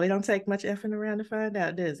this show, it don't take much effing around to find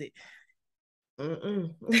out, does it?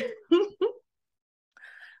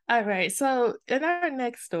 All right. So in our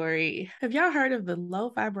next story, have y'all heard of the low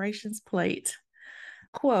vibrations plate?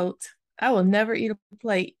 Quote, I will never eat a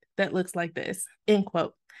plate that looks like this, end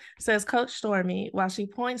quote, says Coach Stormy while she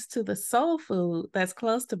points to the soul food that's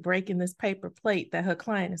close to breaking this paper plate that her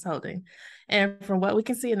client is holding. And from what we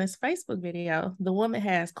can see in this Facebook video, the woman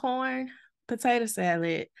has corn, potato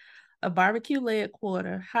salad, a barbecue leg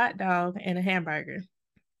quarter, hot dog, and a hamburger.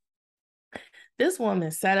 This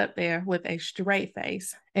woman sat up there with a straight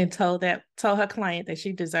face and told her client that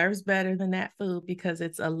she deserves better than that food because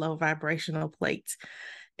it's a low vibrational plate.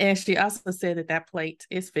 And she also said that that plate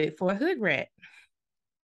is fit for a hood rat.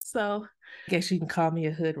 So I guess you can call me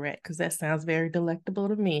a hood rat because that sounds very delectable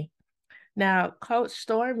to me. Now, Coach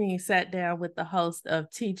Stormy sat down with the host of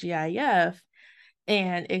TGIF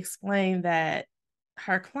and explained that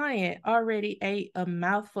her client already ate a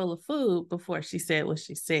mouthful of food before she said what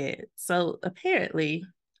she said. So apparently,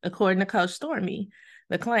 according to Coach Stormy,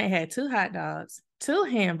 the client had 2 hot dogs, 2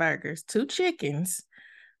 hamburgers, 2 chickens,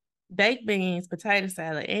 baked beans, potato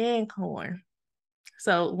salad, and corn.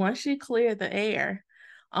 So once she cleared the air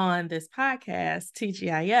on this podcast,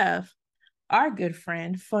 TGIF, our good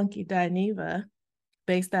friend, Funky Dineva,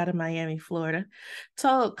 based out of Miami, Florida,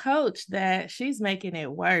 told Coach that she's making it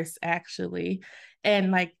worse, actually,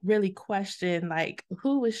 and like really questioned, like,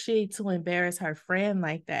 who was she to embarrass her friend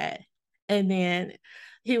like that? And then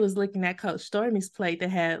he was looking at Coach Stormy's plate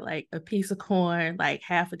that had like a piece of corn, like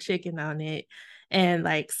half a chicken on it, and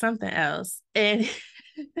like something else. And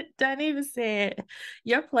Dineva said,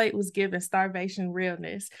 your plate was given starvation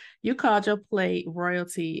realness. You called your plate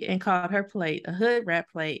royalty and called her plate a hood rat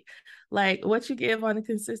plate. Like what you give on a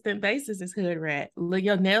consistent basis is hood rat. Look,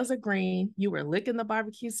 your nails are green. You were licking the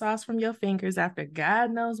barbecue sauce from your fingers after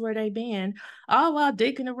God knows where they been, all while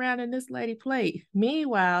digging around in this lady plate.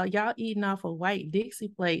 Meanwhile, y'all eating off of white Dixie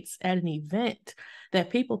plates at an event that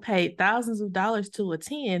people paid thousands of dollars to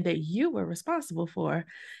attend that you were responsible for.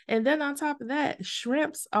 And then on top of that,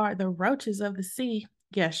 shrimps are the roaches of the sea.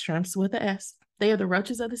 Yes, shrimps with an S. They are the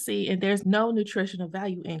roaches of the sea, and there's no nutritional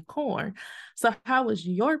value in corn. So, how was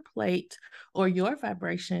your plate or your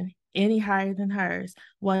vibration any higher than hers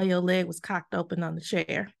while your leg was cocked open on the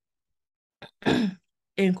chair?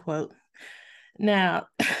 End quote. Now,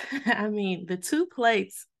 I mean, the two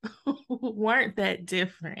plates weren't that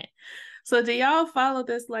different. So do y'all follow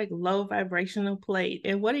this like low vibrational plate?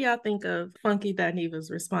 And what do y'all think of Funky Dineva's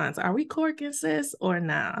response? Are we corking, sis, or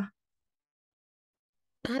nah?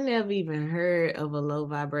 I never even heard of a low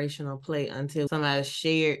vibrational plate until somebody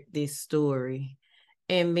shared this story.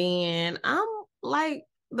 And then I'm like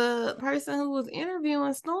the person who was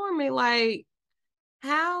interviewing Stormy, like,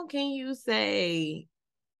 how can you say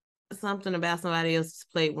something about somebody else's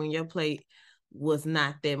plate when your plate was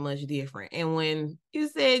not that much different? And when you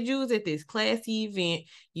said you was at this classy event,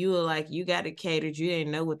 you were like, you got it catered, you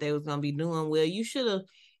didn't know what they was going to be doing. Well, you should have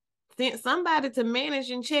sent somebody to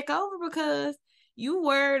manage and check over because you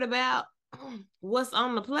worried about what's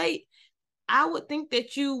on the plate. I would think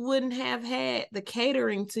that you wouldn't have had the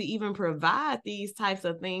catering to even provide these types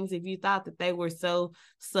of things if you thought that they were so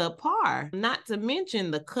subpar. Not to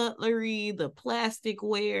mention the cutlery, the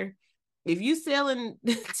plasticware. If you selling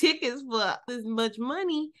tickets for this much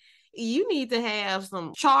money, you need to have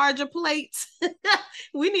some charger plates.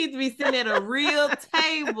 We need to be sitting at a real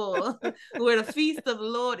table where the feast of the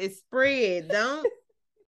Lord is spread. Don't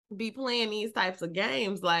be playing these types of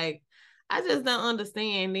games. Like, I just don't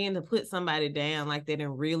understand then to put somebody down like that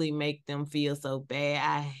and really make them feel so bad.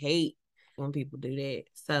 I hate when people do that.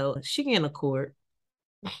 So she can court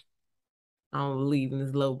on leaving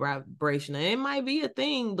this low vibration. And it might be a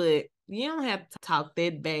thing, but you don't have to talk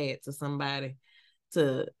that bad to somebody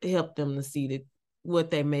to help them to see that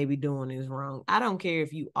what they may be doing is wrong. I don't care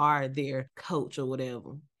if you are their coach or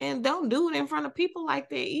whatever. And don't do it in front of people like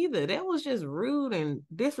that either. That was just rude and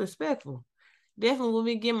disrespectful. Definitely will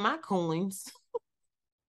be getting my coins.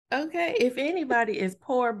 Okay, if anybody is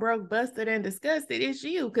poor, broke, busted, and disgusted, it's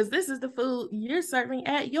you, because this is the food you're serving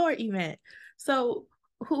at your event. So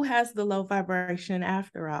who has the low vibration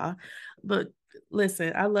after all? But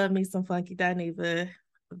listen, I love me some Funky Dineva.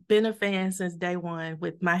 Been a fan since day one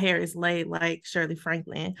with my hair is laid like Shirley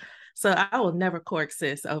Franklin. So I will never cork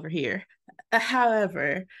sis over here.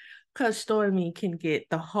 However, Coach Stormy can get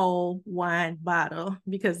the whole wine bottle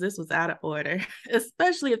because this was out of order,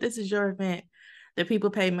 especially if this is your event that people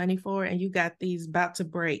pay money for and you got these about to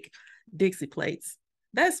break Dixie plates.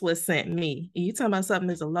 That's what sent me. You talking about something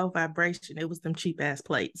that's a low vibration. It was them cheap ass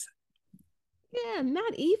plates. Yeah,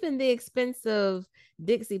 not even the expensive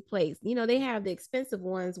Dixie plates. You know, they have the expensive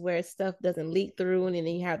ones where stuff doesn't leak through, and then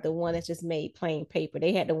you have the one that's just made plain paper.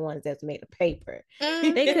 They had the ones that's made of paper.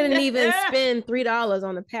 They couldn't even spend $3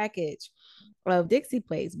 on a package of Dixie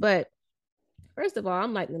plates. But first of all,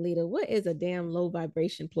 I'm like, Nalita, what is a damn low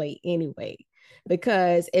vibration plate anyway?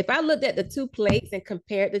 Because if I looked at the two plates and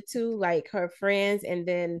compared the two, like her friends and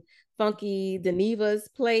then Funky Dineva's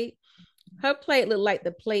plate, her plate looked like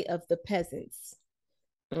the plate of the peasants.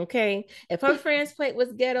 Okay. If her friend's plate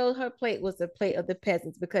was ghetto, her plate was the plate of the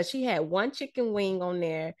peasants because she had one chicken wing on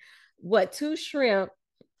there, two shrimp,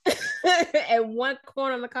 and one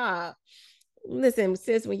corn on the cob. Listen,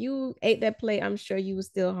 sis, when you ate that plate, I'm sure you were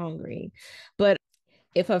still hungry. But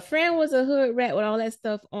if her friend was a hood rat with all that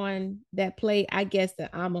stuff on that plate, I guess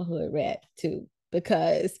that I'm a hood rat too.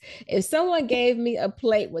 Because if someone gave me a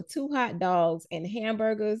plate with 2 hot dogs and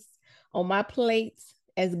hamburgers on my plate,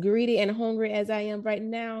 as greedy and hungry as I am right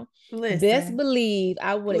now, best believe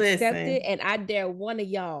I would accept it. And I dare one of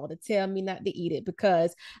y'all to tell me not to eat it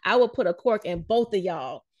because I will put a cork in both of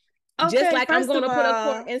y'all. Okay, just like I'm going to put a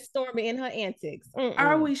cork in Stormy in her antics.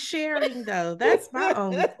 Are we sharing though? That's my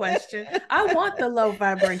only question. I want the low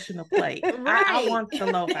vibrational plate. Right. I want the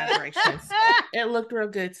low vibrations. It looked real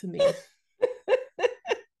good to me.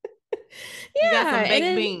 You got some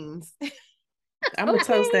baked beans. I'm gonna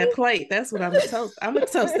toast that plate. That's what I'm gonna toast. I'm gonna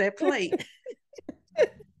toast that plate.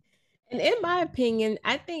 And in my opinion,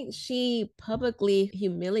 I think she publicly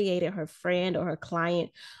humiliated her friend or her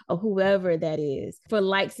client or whoever that is for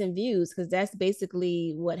likes and views, because that's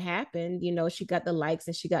basically what happened. You know, she got the likes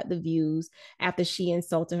and she got the views after she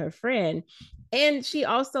insulted her friend. And she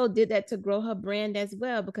also did that to grow her brand as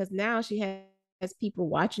well, because now she has people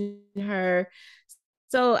watching her.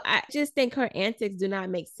 So I just think her antics do not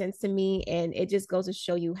make sense to me. And it just goes to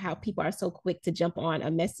show you how people are so quick to jump on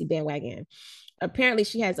a messy bandwagon. Apparently,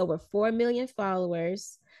 she has over 4 million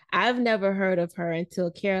followers. I've never heard of her until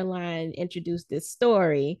Caroline introduced this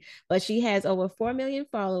story, but she has over 4 million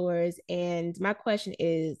followers. And my question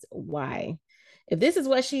is, why? If this is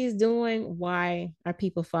what she's doing, why are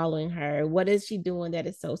people following her? What is she doing that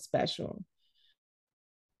is so special?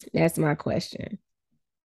 That's my question.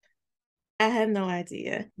 I have no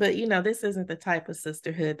idea. But this isn't the type of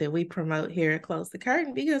sisterhood that we promote here at Close the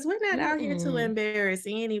Curtain, because we're not out here to embarrass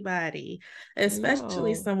anybody,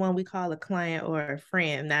 especially someone we call a client or a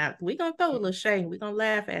friend. Now, we're gonna throw a little shade, we're gonna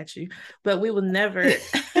laugh at you, but we will never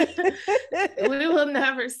we will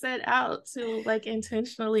never set out to like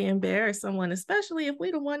intentionally embarrass someone, especially if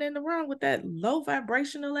we're the one in the wrong with that low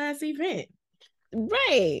vibrational ass event.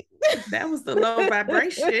 Right. That was the low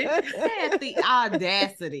vibration. Had the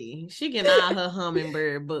audacity. She can all her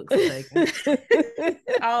hummingbird books taken.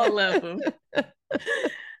 All of them.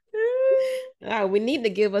 We need to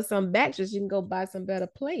give her some back so she can go buy some better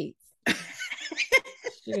plates.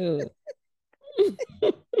 Shoot.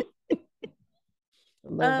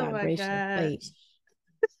 Low vibration plates.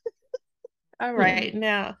 All right.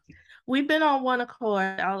 Now, we've been on one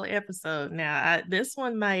accord all episode. Now, this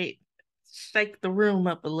one might shake the room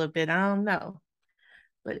up a little bit. I don't know.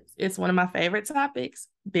 But it's one of my favorite topics.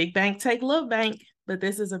 Big bank take little bank, but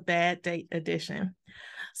this is a bad date edition.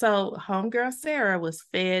 So homegirl Sarah was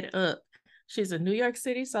fed up. She's a New York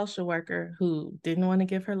City social worker who didn't want to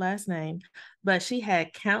give her last name, but she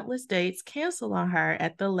had countless dates canceled on her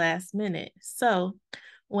at the last minute. So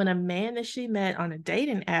when a man that she met on a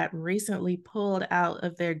dating app recently pulled out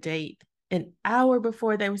of their date an hour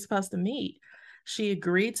before they were supposed to meet, she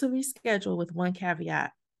agreed to reschedule with one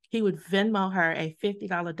caveat. He would Venmo her a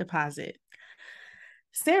 $50 deposit.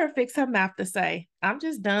 Sarah fixed her mouth to say, I'm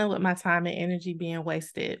just done with my time and energy being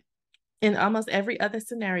wasted. In almost every other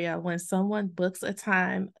scenario, when someone books a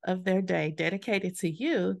time of their day dedicated to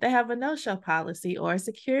you, they have a no-show policy or a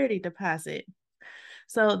security deposit.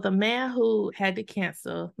 So the man who had to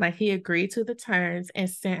cancel, he agreed to the terms and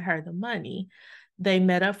sent her the money. They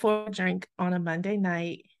met up for a drink on a Monday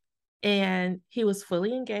night, and he was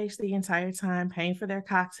fully engaged the entire time, paying for their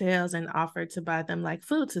cocktails and offered to buy them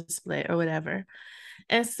food to split or whatever.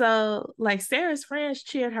 And so Sarah's friends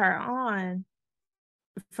cheered her on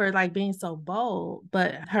for being so bold,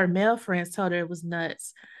 but her male friends told her it was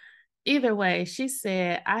nuts. Either way, she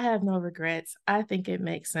said, I have no regrets. I think it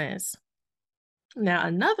makes sense. Now,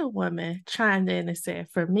 another woman chimed in and said,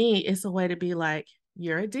 for me, it's a way to be like,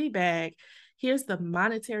 you're a D-bag. Here's the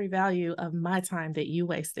monetary value of my time that you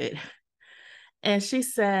wasted. And she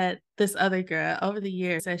said, this other girl over the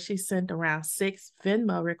years said she sent around 6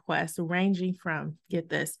 Venmo requests ranging from, get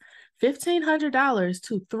this, $1,500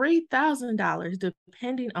 to $3,000,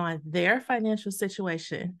 depending on their financial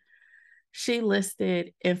situation. She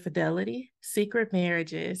listed infidelity, secret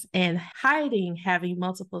marriages, and hiding having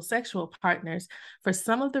multiple sexual partners for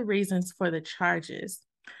some of the reasons for the charges.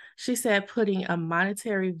 She said putting a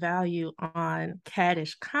monetary value on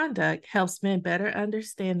caddish conduct helps men better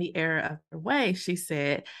understand the error of their way, she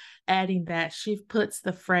said, adding that she puts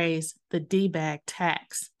the phrase, the D-bag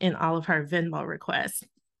tax, in all of her Venmo requests.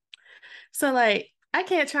 So, I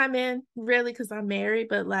can't chime in really because I'm married,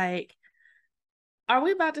 but are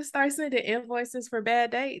we about to start sending invoices for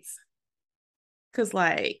bad dates? Because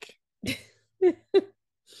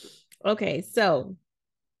okay, so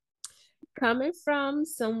coming from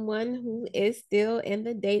someone who is still in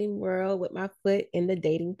the dating world with my foot in the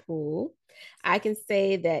dating pool, I can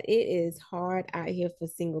say that it is hard out here for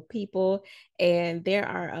single people, and there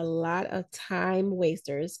are a lot of time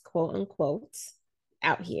wasters, quote unquote,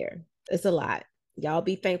 out here. It's a lot. Y'all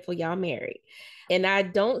be thankful y'all married. And I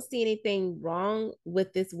don't see anything wrong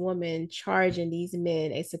with this woman charging these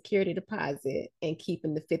men a security deposit and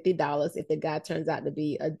keeping the $50 if the guy turns out to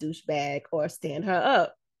be a douchebag or stand her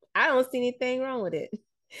up. I don't see anything wrong with it.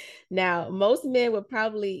 Now, most men would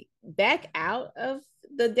probably back out of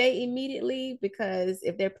the date immediately because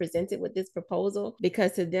if they're presented with this proposal,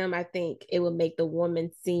 because to them, I think it would make the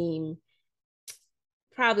woman seem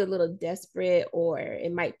probably a little desperate, or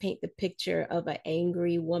it might paint the picture of an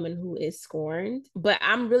angry woman who is scorned. But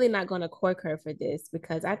I'm really not going to cork her for this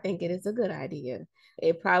because I think it is a good idea.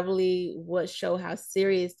 It probably would show how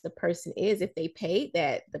serious the person is if they paid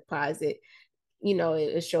that deposit. You know,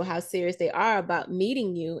 it will show how serious they are about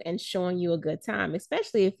meeting you and showing you a good time,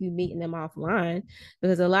 especially if you're meeting them offline,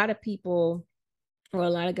 because a lot of people or a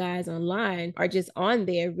lot of guys online are just on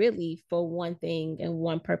there really for one thing and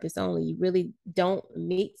one purpose only. You really don't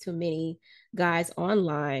meet too many guys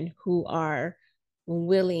online who are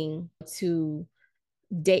willing to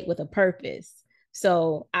date with a purpose.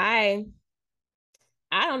 So I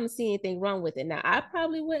don't see anything wrong with it. Now, I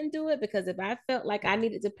probably wouldn't do it because if I felt like I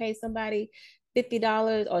needed to pay somebody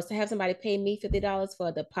 $50 or to have somebody pay me $50 for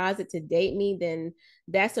a deposit to date me, then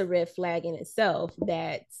that's a red flag in itself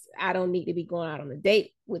that I don't need to be going out on a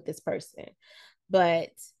date with this person.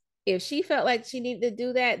 But if she felt like she needed to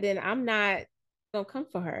do that, then I'm not gonna come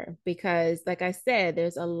for her because, like I said,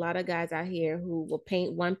 there's a lot of guys out here who will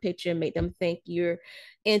paint one picture, make them think you're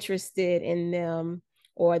interested in them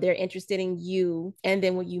or they're interested in you. And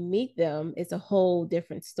then when you meet them, it's a whole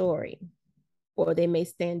different story. Or they may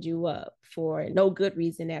stand you up for no good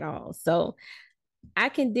reason at all. So I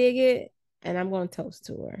can dig it, and I'm going to toast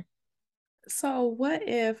to her. So what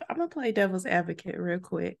if, I'm going to play devil's advocate real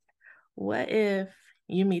quick. What if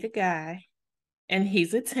you meet a guy and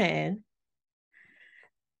he's a 10,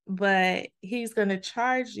 but he's going to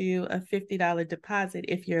charge you a $50 deposit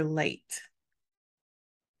if you're late?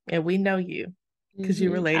 And we know you because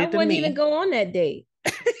you're related to me. I wouldn't even go on that date.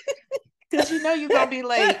 Because you know you're going to be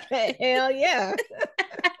late. Hell yeah.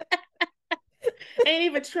 Ain't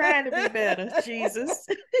even trying to be better, Jesus.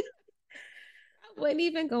 I wouldn't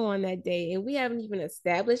even go on that date. And we haven't even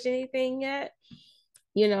established anything yet,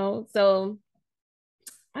 you know? So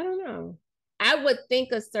I don't know. I would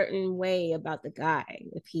think a certain way about the guy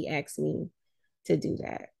if he asked me to do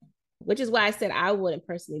that, which is why I said I wouldn't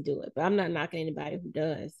personally do it. But I'm not knocking anybody who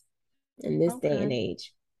does in this day and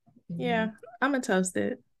age. Yeah, I'm going to toast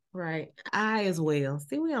it. Right. I as well.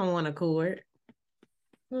 See, we don't want to court.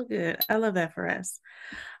 Well, good. I love that for us.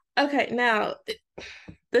 Okay, now,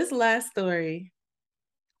 this last story,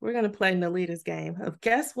 we're going to play Nalita's game of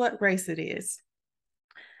guess what race it is.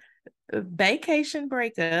 Vacation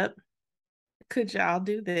breakup. Could y'all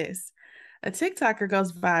do this? A TikToker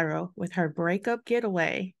goes viral with her breakup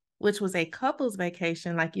getaway, which was a couple's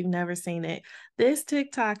vacation like you've never seen it. This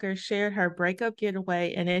TikToker shared her breakup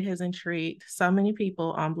getaway, and it has intrigued so many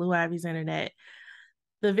people on Blue Ivy's internet.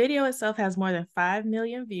 The video itself has more than 5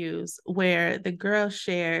 million views, where the girl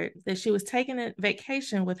shared that she was taking a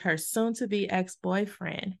vacation with her soon-to-be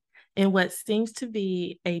ex-boyfriend in what seems to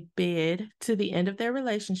be a bid to the end of their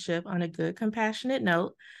relationship on a good, compassionate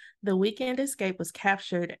note. The weekend escape was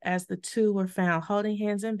captured as the two were found holding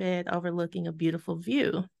hands in bed overlooking a beautiful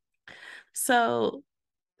view. So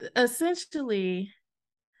essentially,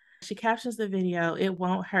 she captions the video, "It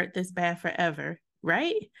won't hurt this bad forever,"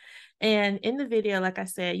 right? And in the video, like I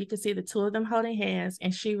said, you can see the two of them holding hands,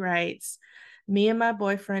 and she writes, "Me and my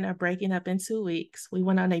boyfriend are breaking up in 2 weeks. We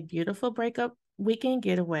went on a beautiful breakup weekend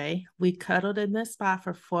getaway. We cuddled in the spot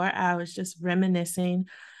for 4 hours, just reminiscing.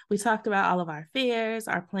 We talked about all of our fears,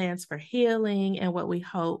 our plans for healing, and what we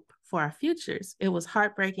hope for our futures. It was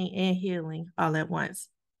heartbreaking and healing all at once."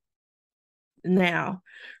 Now,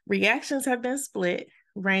 reactions have been split,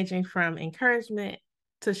 ranging from encouragement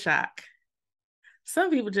to shock.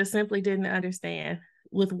 Some people just simply didn't understand,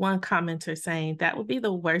 with one commenter saying, "That would be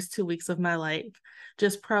the worst 2 weeks of my life,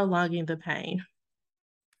 just prolonging the pain."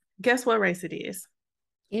 Guess what race it is?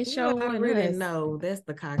 It sure I wasn't really us. know that's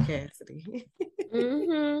the caucasity.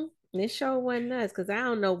 It sure wasn't us, because I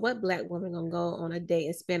don't know what black woman gonna go on a date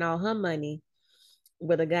and spend all her money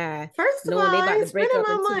with a guy. First of all, I ain't spending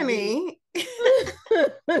my money.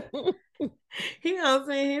 He gonna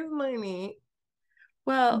spend his money.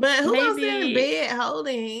 Well, but who gonna sit in bed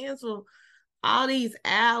holding hands for all these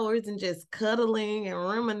hours and just cuddling and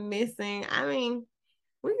reminiscing? I mean,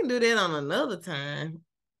 we can do that on another time.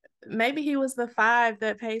 Maybe he was the 5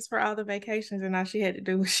 that pays for all the vacations and all she had to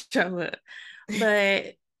do was show up.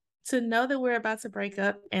 But to know that we're about to break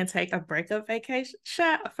up and take a breakup vacation,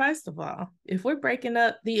 first of all, if we're breaking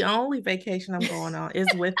up, the only vacation I'm going on is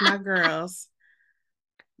with my girls,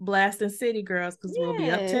 blasting City Girls, because we'll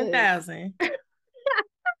be up 10,000.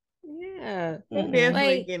 Yeah.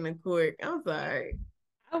 Definitely getting a quirk. I'm sorry.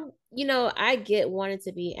 I get wanting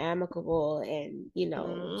to be amicable and,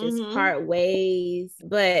 just part ways,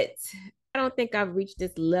 but I don't think I've reached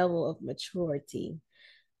this level of maturity,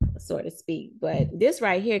 so to speak. But this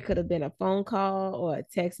right here could have been a phone call or a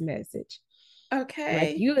text message. Okay.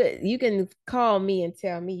 Like you can call me and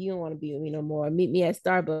tell me you don't want to be with me no more. Meet me at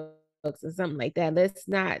Starbucks or something like that. Let's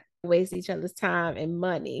not waste each other's time and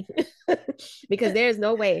money because there's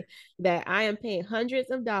no way that I am paying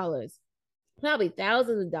hundreds of dollars, probably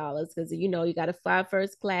thousands of dollars, because you got to fly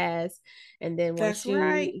first class, and then once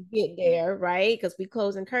you get there, right, because we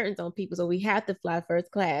closing curtains on people, so we have to fly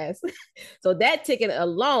first class. So that ticket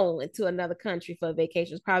alone to another country for a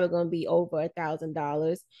vacation is probably going to be over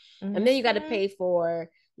 $1,000, and then you got to pay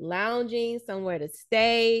for lounging, somewhere to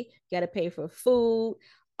stay, you got to pay for food,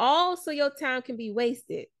 all so your time can be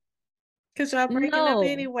wasted. Because y'all breaking up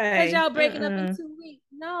anyway. Because y'all breaking up in 2 weeks.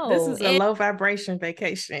 No. This is a low vibration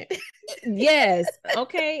vacation. Yes.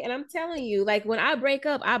 Okay. And I'm telling you, like, when I break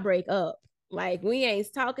up, I break up. Like, we ain't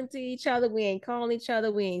talking to each other. We ain't calling each other.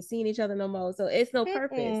 We ain't seeing each other no more. So it's no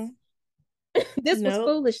purpose. This was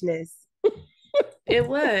foolishness. It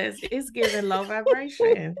was. It's giving low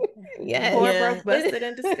vibration. Yeah. Poor, broke, busted,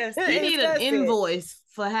 and disgusted. He need an invoice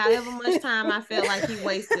for however much time I felt like he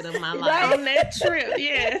wasted of my life. On that trip,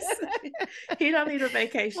 yes. He don't need a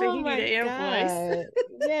vacation. He need an invoice.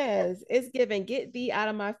 Yes. It's giving, get thee out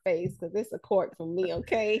of my face, because it's a court for me,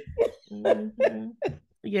 okay?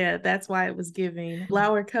 Yeah, that's why it was giving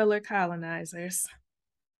flower color colonizers.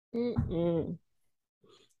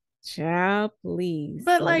 Child, please.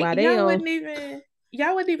 But like y'all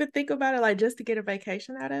wouldn't even think about it, like, just to get a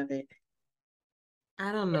vacation out of it.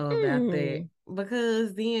 I don't know about that,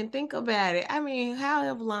 because then think about it. I mean,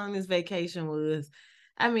 however long this vacation was,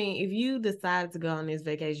 I mean, if you decided to go on this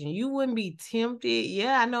vacation, you wouldn't be tempted.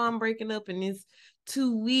 Yeah, I know I'm breaking up in this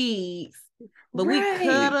 2 weeks, but we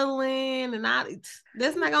cuddling and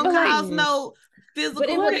that's not gonna cause no physical reactions. But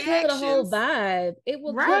it will kill the whole vibe. It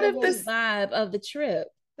will kill the whole vibe of the trip.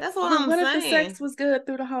 That's what I'm saying. What if the sex was good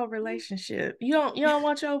through the whole relationship? You don't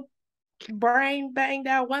want your brain banged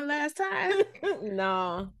out one last time?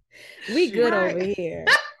 No, we good over here.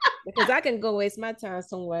 Because I can go waste my time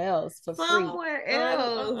somewhere else for free. Somewhere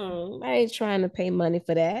else. I ain't trying to pay money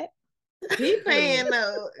for that. He paying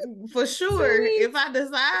for sure. If I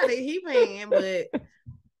decided, he paying, but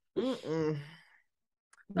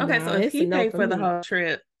okay, so if he paid for the whole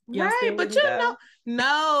trip, right? But you know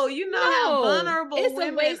how vulnerable it's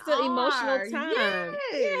women a waste of are. Emotional time.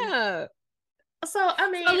 Yeah. So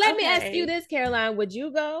I mean, let me ask you this, Caroline: would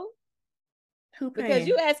you go? Who paying? Because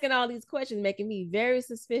you asking all these questions making me very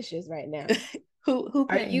suspicious right now. Who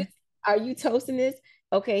paying? Are you toasting this?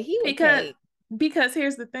 Okay, he would pay. Because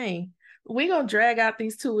here's the thing. We're going to drag out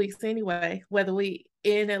these 2 weeks anyway, whether we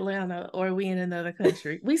in Atlanta or we in another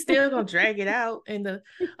country. We still going to drag it out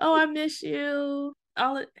I miss you.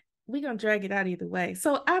 We're going to drag it out either way.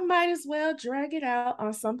 So I might as well drag it out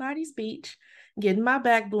on somebody's beach, getting my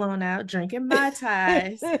back blown out, drinking Mai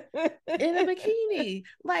Tais in a bikini.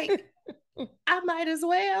 Like, I might as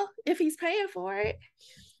well, if he's paying for it.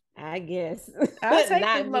 I guess. I'll take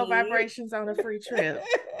them low vibrations on a free trip.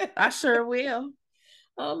 I sure will.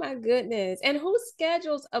 Oh my goodness. And who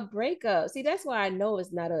schedules a breakup? See, that's why I know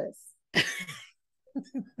it's not us.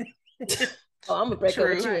 I'm gonna break up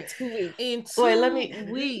with you in 2 weeks. In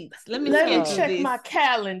 2 weeks. Let me check my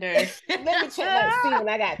calendar. Let me check see when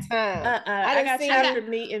I got time. I got chapter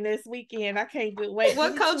meeting this weekend. I can't do wait.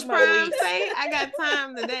 What Coach Prime say? I got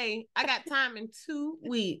time today. I got time in 2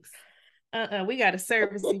 weeks. We got a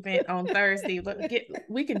service event on Thursday.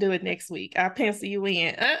 We can do it next week. I'll pencil you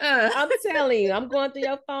in. I'm telling you, I'm going through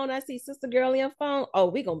your phone. I see Sister Girl on your phone. Oh,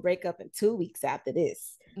 we're gonna break up in 2 weeks after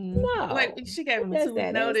this. No, like she gave him a 2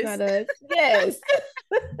 week notice. Not us. Yes.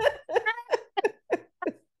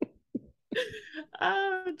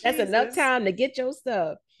 Oh, Jesus. That's enough time to get your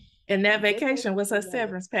stuff. And that vacation was her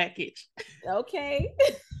severance package. Okay.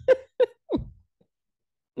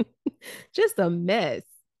 Just a mess.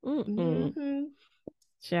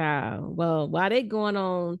 Child. Well, while they going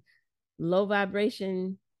on low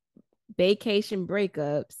vibration vacation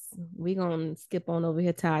breakups, we gonna skip on over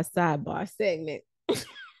here to our sidebar segment.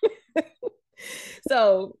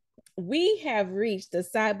 So we have reached the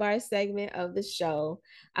sidebar segment of the show.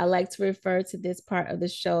 I like to refer to this part of the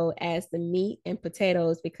show as the meat and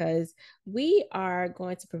potatoes, because we are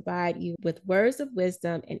going to provide you with words of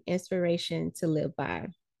wisdom and inspiration to live by.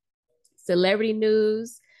 Celebrity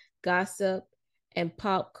news, gossip, and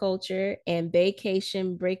pop culture, and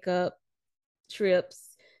vacation breakup trips.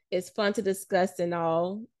 It's fun to discuss and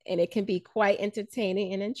all, and it can be quite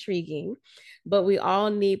entertaining and intriguing, but we all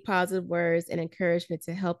need positive words and encouragement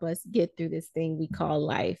to help us get through this thing we call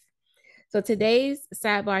life. So today's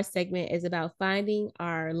sidebar segment is about finding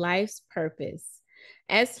our life's purpose.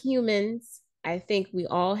 As humans, I think we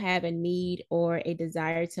all have a need or a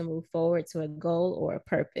desire to move forward to a goal or a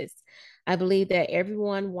purpose. I believe that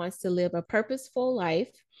everyone wants to live a purposeful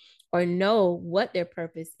life or know what their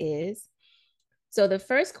purpose is. So the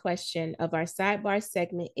first question of our sidebar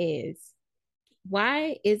segment is,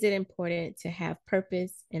 why is it important to have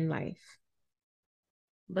purpose in life?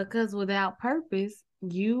 Because without purpose,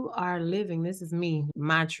 you are living, this is me,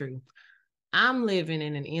 my truth. I'm living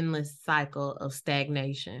in an endless cycle of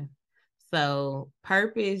stagnation. So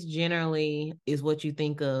purpose generally is what you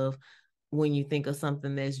think of when you think of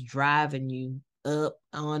something that's driving you up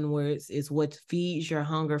onwards. It's what feeds your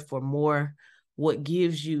hunger for more, what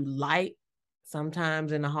gives you light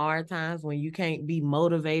sometimes in the hard times when you can't be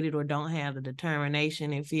motivated or don't have the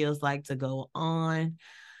determination it feels like to go on,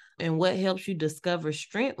 and what helps you discover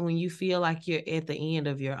strength when you feel like you're at the end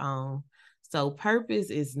of your own. So purpose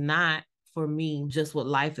is not, for me, just what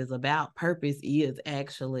life is about. Purpose is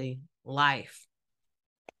actually life.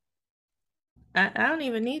 I don't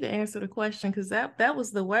even need to answer the question because that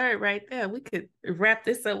was the word right there. We could wrap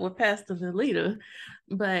this up with Pastor Velita.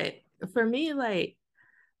 But for me, like,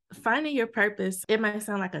 finding your purpose, it might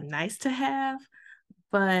sound like a nice to have,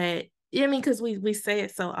 but I mean, because we say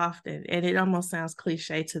it so often and it almost sounds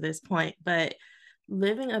cliche to this point, but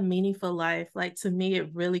living a meaningful life, like, to me,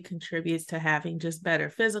 it really contributes to having just better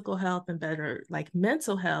physical health and better like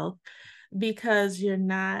mental health, because you're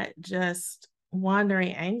not just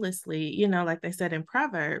wandering aimlessly, like they said in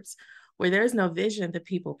Proverbs, where there's no vision, the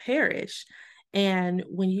people perish. And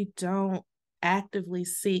when you don't actively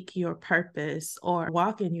seek your purpose or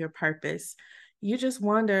walk in your purpose, you just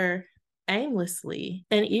wander aimlessly.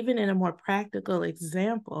 And even in a more practical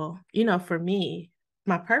example, for me,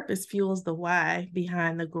 my purpose fuels the why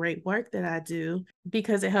behind the great work that I do,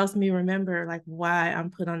 because it helps me remember like why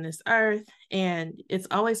I'm put on this earth. And it's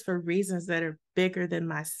always for reasons that are bigger than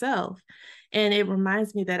myself. And it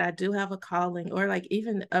reminds me that I do have a calling or like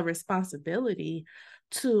even a responsibility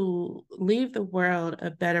to leave the world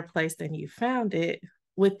a better place than you found it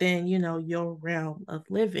within, your realm of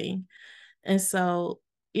living. And so,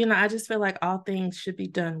 I just feel like all things should be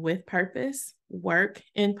done with purpose, work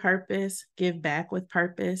in purpose, give back with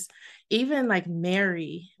purpose, even like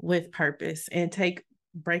marry with purpose and take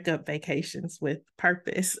breakup vacations with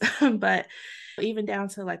purpose. But even down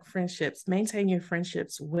to like friendships, maintain your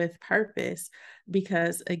friendships with purpose,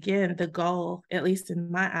 because again, the goal, at least in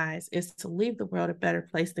my eyes, is to leave the world a better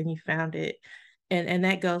place than you found it. And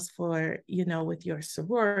that goes for, with your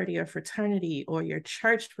sorority or fraternity or your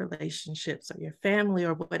church relationships or your family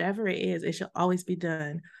or whatever it is, it should always be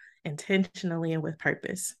done intentionally and with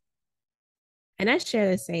purpose. And I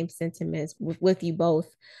share the same sentiments with you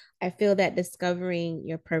both. I feel that discovering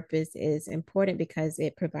your purpose is important because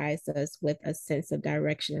it provides us with a sense of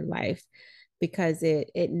direction in life, because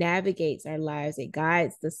it navigates our lives. It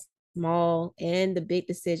guides the small and the big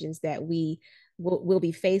decisions that we will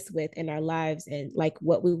be faced with in our lives, and like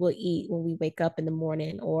what we will eat when we wake up in the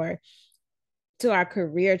morning, or to our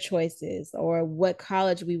career choices, or what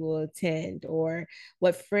college we will attend, or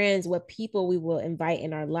what friends, what people we will invite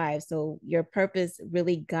in our lives. So your purpose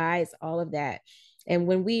really guides all of that. And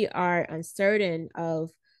when we are uncertain of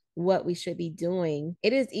what we should be doing,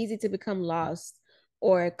 it is easy to become lost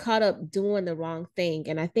or caught up doing the wrong thing.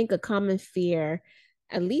 And I think a common fear,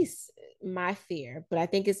 at least my fear, but I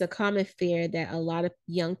think it's a common fear that a lot of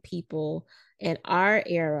young people in our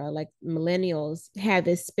era, like millennials, have,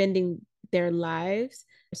 is spending their lives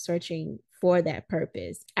searching for that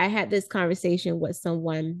purpose. I had this conversation with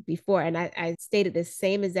someone before, and I stated the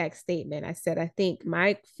same exact statement. I said, I think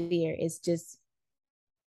my fear is just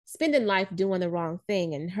spending life doing the wrong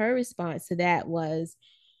thing. And her response to that was,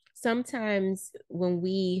 sometimes when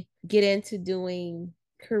we get into doing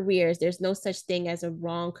careers, there's no such thing as a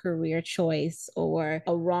wrong career choice or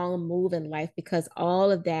a wrong move in life, because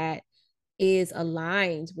all of that is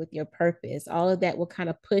aligned with your purpose. All of that will kind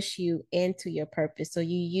of push you into your purpose. So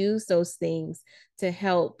you use those things to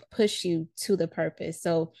help push you to the purpose.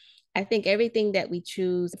 So I think everything that we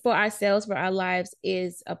choose for ourselves, for our lives,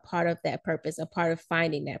 is a part of that purpose, a part of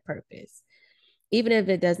finding that purpose, even if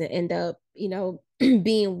it doesn't end up,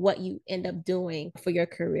 being what you end up doing for your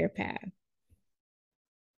career path.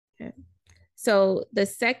 Okay. So the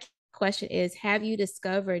second question is, have you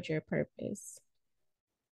discovered your purpose?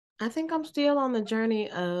 I think I'm still on the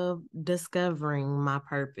journey of discovering my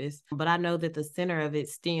purpose, but I know that the center of it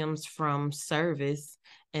stems from service,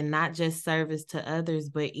 and not just service to others,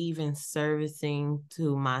 but even servicing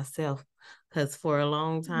to myself. Because for a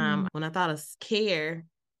long time, when I thought of care,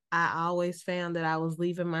 I always found that I was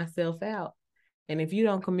leaving myself out. And if you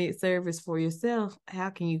don't commit service for yourself, how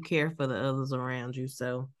can you care for the others around you?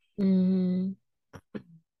 So Mm-hmm.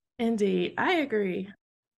 Indeed, I agree.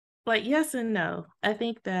 Like, yes and no. I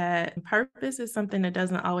think that purpose is something that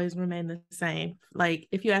doesn't always remain the same. Like,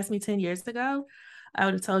 if you asked me 10 years ago, I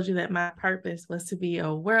would have told you that my purpose was to be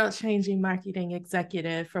a world changing marketing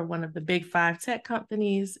executive for one of the big 5 tech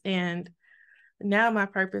companies. And now my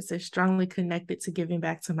purpose is strongly connected to giving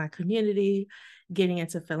back to my community, getting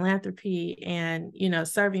into philanthropy, and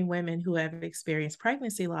serving women who have experienced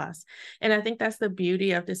pregnancy loss. And I think that's the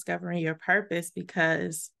beauty of discovering your purpose,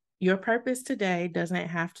 because your purpose today doesn't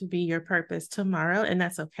have to be your purpose tomorrow, and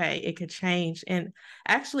that's okay. It could change. And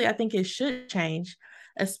actually, I think it should change,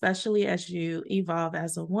 especially as you evolve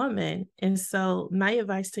as a woman. And so my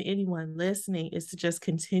advice to anyone listening is to just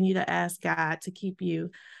continue to ask God to keep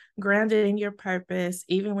you grounded in your purpose,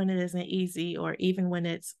 even when it isn't easy or even when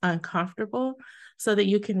it's uncomfortable, so that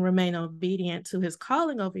you can remain obedient to his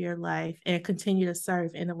calling over your life and continue to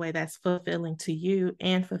serve in a way that's fulfilling to you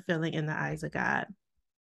and fulfilling in the eyes of God.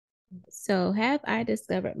 So, have I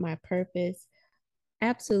discovered my purpose?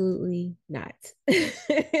 Absolutely not.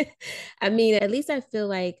 I mean, at least I feel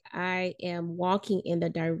like I am walking in the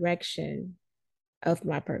direction of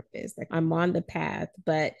my purpose. Like, I'm on the path,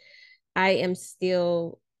 but I am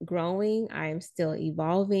still growing. I am still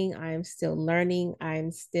evolving. I am still learning.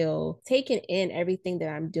 I'm still taking in everything that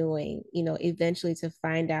I'm doing, eventually to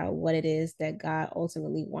find out what it is that God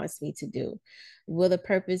ultimately wants me to do. Will the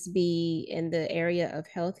purpose be in the area of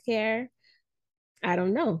healthcare? I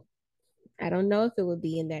don't know. I don't know if it would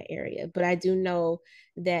be in that area, but I do know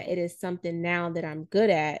that it is something now that I'm good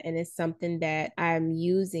at, and it's something that I'm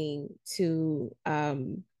using to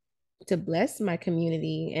bless my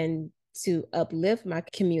community and to uplift my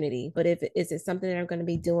community. But is it something that I'm going to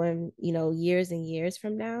be doing, years and years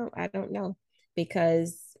from now? I don't know,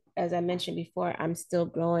 because as I mentioned before, I'm still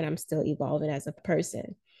growing, I'm still evolving as a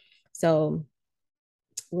person. So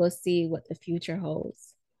we'll see what the future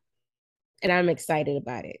holds. And I'm excited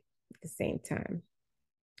about it at the same time.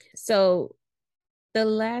 So the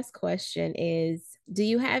last question is, do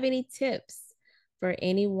you have any tips for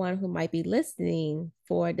anyone who might be listening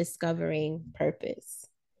for discovering purpose?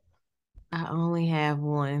 I only have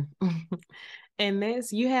one. And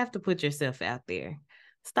that's, you have to put yourself out there.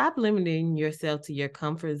 Stop limiting yourself to your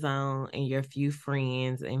comfort zone and your few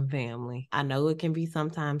friends and family. I know it can be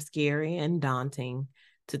sometimes scary and daunting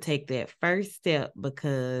to take that first step,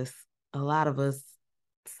 because a lot of us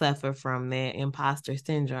suffer from that imposter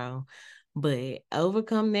syndrome. But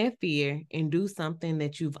overcome that fear and do something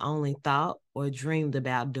that you've only thought or dreamed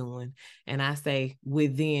about doing. And I say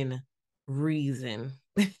within reason,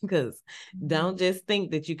 because don't just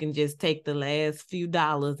think that you can just take the last few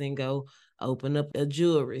dollars and go open up a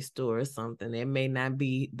jewelry store or something. That may not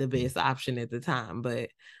be the best option at the time, but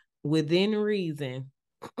within reason,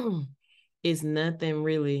 is nothing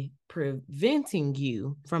really preventing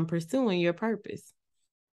you from pursuing your purpose.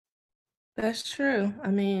 That's true. I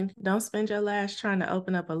mean, don't spend your last trying to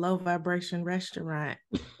open up a low vibration restaurant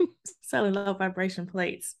selling low vibration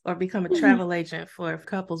plates, or become a travel agent for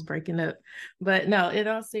couples breaking up. But no, in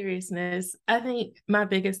all seriousness, I think my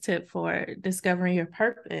biggest tip for discovering your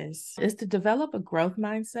purpose is to develop a growth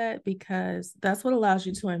mindset, because that's what allows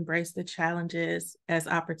you to embrace the challenges as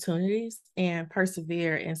opportunities and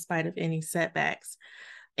persevere in spite of any setbacks,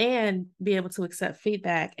 and be able to accept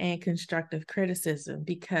feedback and constructive criticism.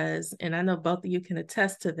 Because, and I know both of you can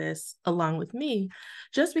attest to this along with me,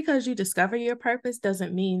 just because you discover your purpose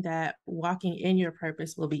doesn't mean that walking in your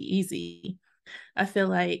purpose will be easy. I feel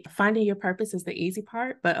like finding your purpose is the easy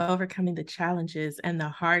part, but overcoming the challenges and the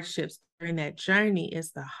hardships during that journey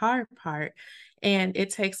is the hard part. And it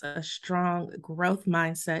takes a strong growth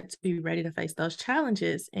mindset to be ready to face those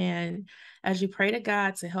challenges. And as you pray to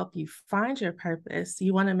God to help you find your purpose,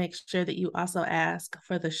 you want to make sure that you also ask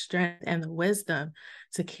for the strength and the wisdom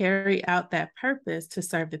to carry out that purpose to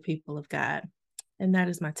serve the people of God. And that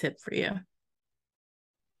is my tip for you.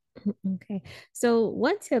 Okay. So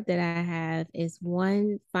one tip that I have is,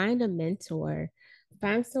 one, find a mentor.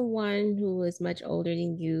 Find someone who is much older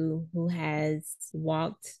than you, who has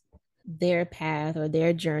walked their path or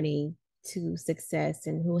their journey to success,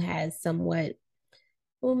 and who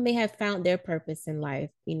may have found their purpose in life.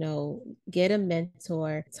 Get a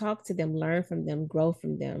mentor, talk to them, learn from them, grow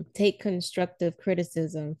from them, take constructive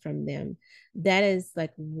criticism from them. That is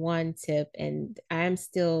like one tip. And I'm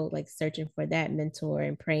still like searching for that mentor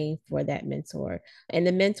and praying for that mentor. And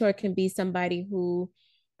the mentor can be somebody who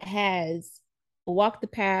has walked the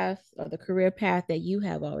path or the career path that you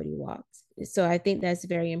have already walked. So I think that's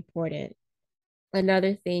very important.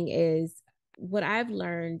 Another thing is what I've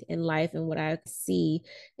learned in life and what I see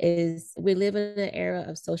is we live in an era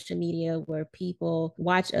of social media where people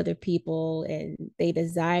watch other people and they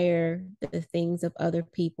desire the things of other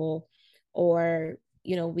people, or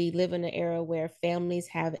we live in an era where families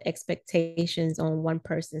have expectations on one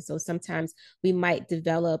person. So sometimes we might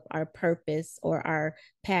develop our purpose or our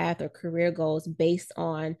path or career goals based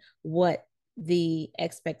on what the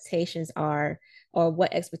expectations are, or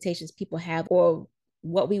what expectations people have, or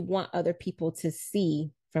what we want other people to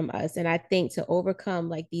see from us. And I think to overcome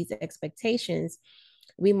like these expectations,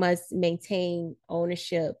 we must maintain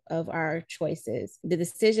ownership of our choices. The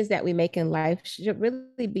decisions that we make in life should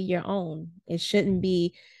really be your own. It shouldn't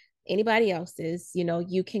be anybody else's.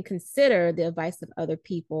 You can consider the advice of other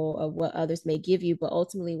people, of what others may give you, but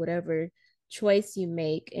ultimately whatever choice you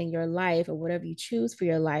make in your life or whatever you choose for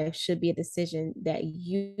your life should be a decision that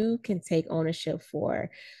you can take ownership for,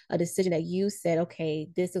 a decision that you said, okay,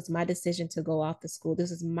 this was my decision to go off to school.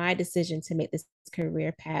 This is my decision to make this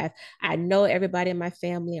career path. I know everybody in my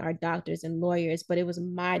family are doctors and lawyers, but it was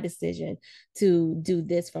my decision to do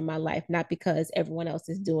this for my life, not because everyone else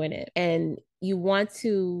is doing it. And you want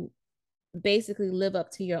to basically live up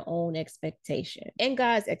to your own expectation and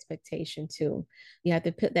God's expectation too. You have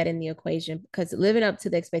to put that in the equation, because living up to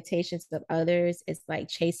the expectations of others is like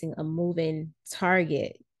chasing a moving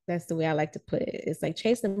target. That's the way I like to put it. It's like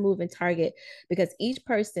chasing a moving target, because each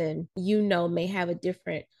person may have a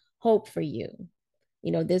different hope for you.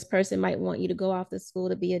 This person might want you to go off to school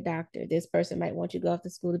to be a doctor. This person might want you to go off to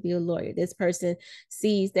school to be a lawyer. This person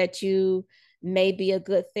sees that you may be a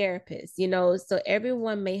good therapist, so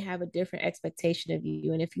everyone may have a different expectation of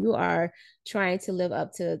you. And if you are trying to live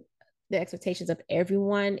up to the expectations of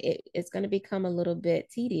everyone, it's going to become a little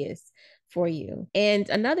bit tedious for you. And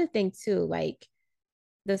another thing too, like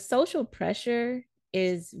the social pressure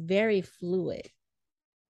is very fluid.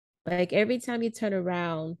 Like every time you turn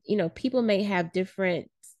around, people may have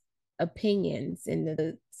different opinions, and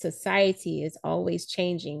the society is always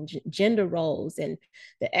changing. Gender roles and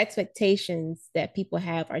the expectations that people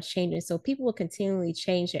have are changing. So people will continually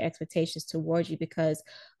change their expectations towards you because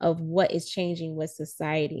of what is changing with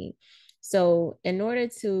society. So in order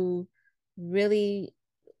to really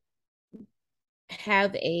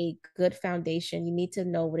have a good foundation, you need to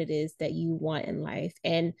know what it is that you want in life,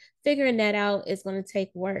 and figuring that out is going to take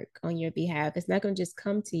work on your behalf. It's not going to just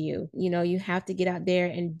come to you. You have to get out there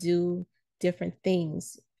and do different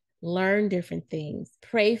things, learn different things,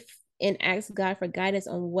 pray and ask God for guidance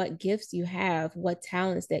on what gifts you have, what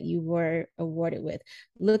talents that you were awarded with.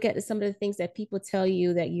 Look at some of the things that people tell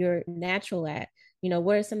you that you're natural at.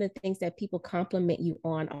 What are some of the things that people compliment you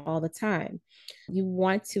on all the time? You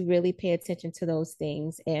want to really pay attention to those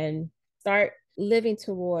things and start living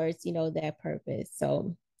towards, that purpose.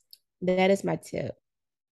 So that is my tip.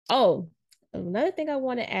 Oh, another thing I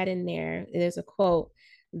want to add in there's a quote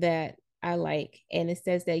that I like, and it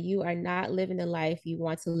says that you are not living the life you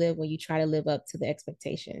want to live when you try to live up to the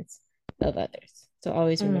expectations of others. So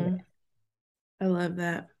always remember that. I love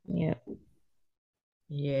that. Yeah.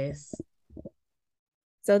 Yes.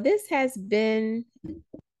 So this has been,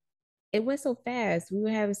 it went so fast. We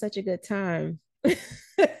were having such a good time.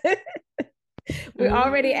 We're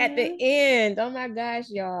already at the end. Oh my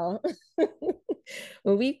gosh, y'all.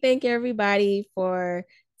 Well, we thank everybody for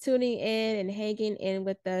tuning in and hanging in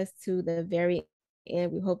with us to the very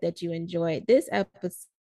end. We hope that you enjoyed this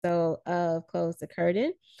episode of Close the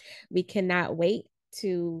Curtain. We cannot wait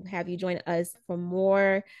to have you join us for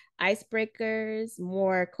more icebreakers,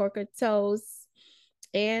 more corker toasts,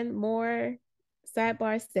 and more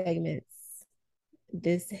sidebar segments.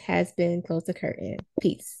 This has been Close the Curtain.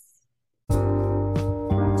 Peace.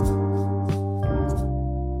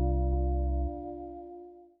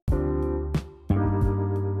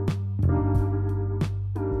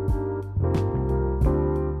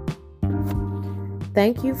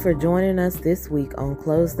 Thank you for joining us this week on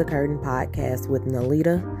Close the Curtain podcast with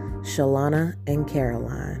Nalita, Shalana, and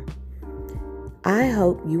Caroline. I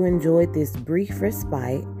hope you enjoyed this brief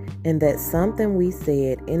respite and that something we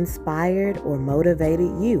said inspired or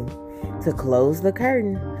motivated you to close the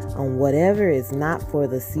curtain on whatever is not for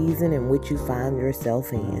the season in which you find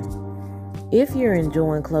yourself in. If you're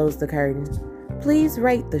enjoying Close the Curtain, please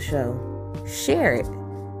rate the show, share it.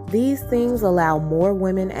 These things allow more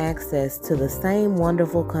women access to the same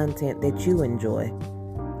wonderful content that you enjoy.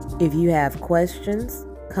 If you have questions,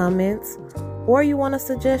 comments, or you want to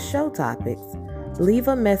suggest show topics, leave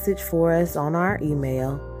a message for us on our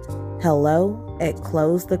email,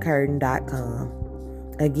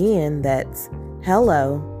 hello@closethecurtain.com. Again, that's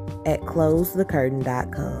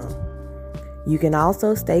hello@closethecurtain.com. You can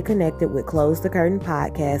also stay connected with Close the Curtain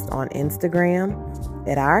Podcast on Instagram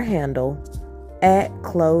at our handle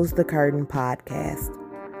 @Close the Curtain Podcast.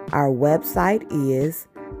 Our website is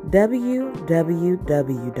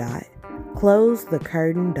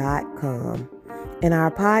www.closethecurtain.com, and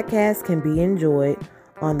our podcast can be enjoyed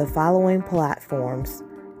on the following platforms: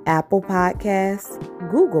 Apple Podcasts,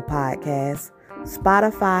 Google Podcasts,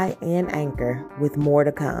 Spotify, and Anchor, with more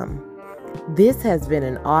to come. This has been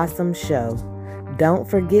an awesome show. Don't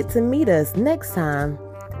forget to meet us next time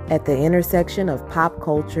at the intersection of pop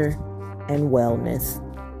culture and wellness.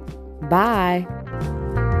 Bye.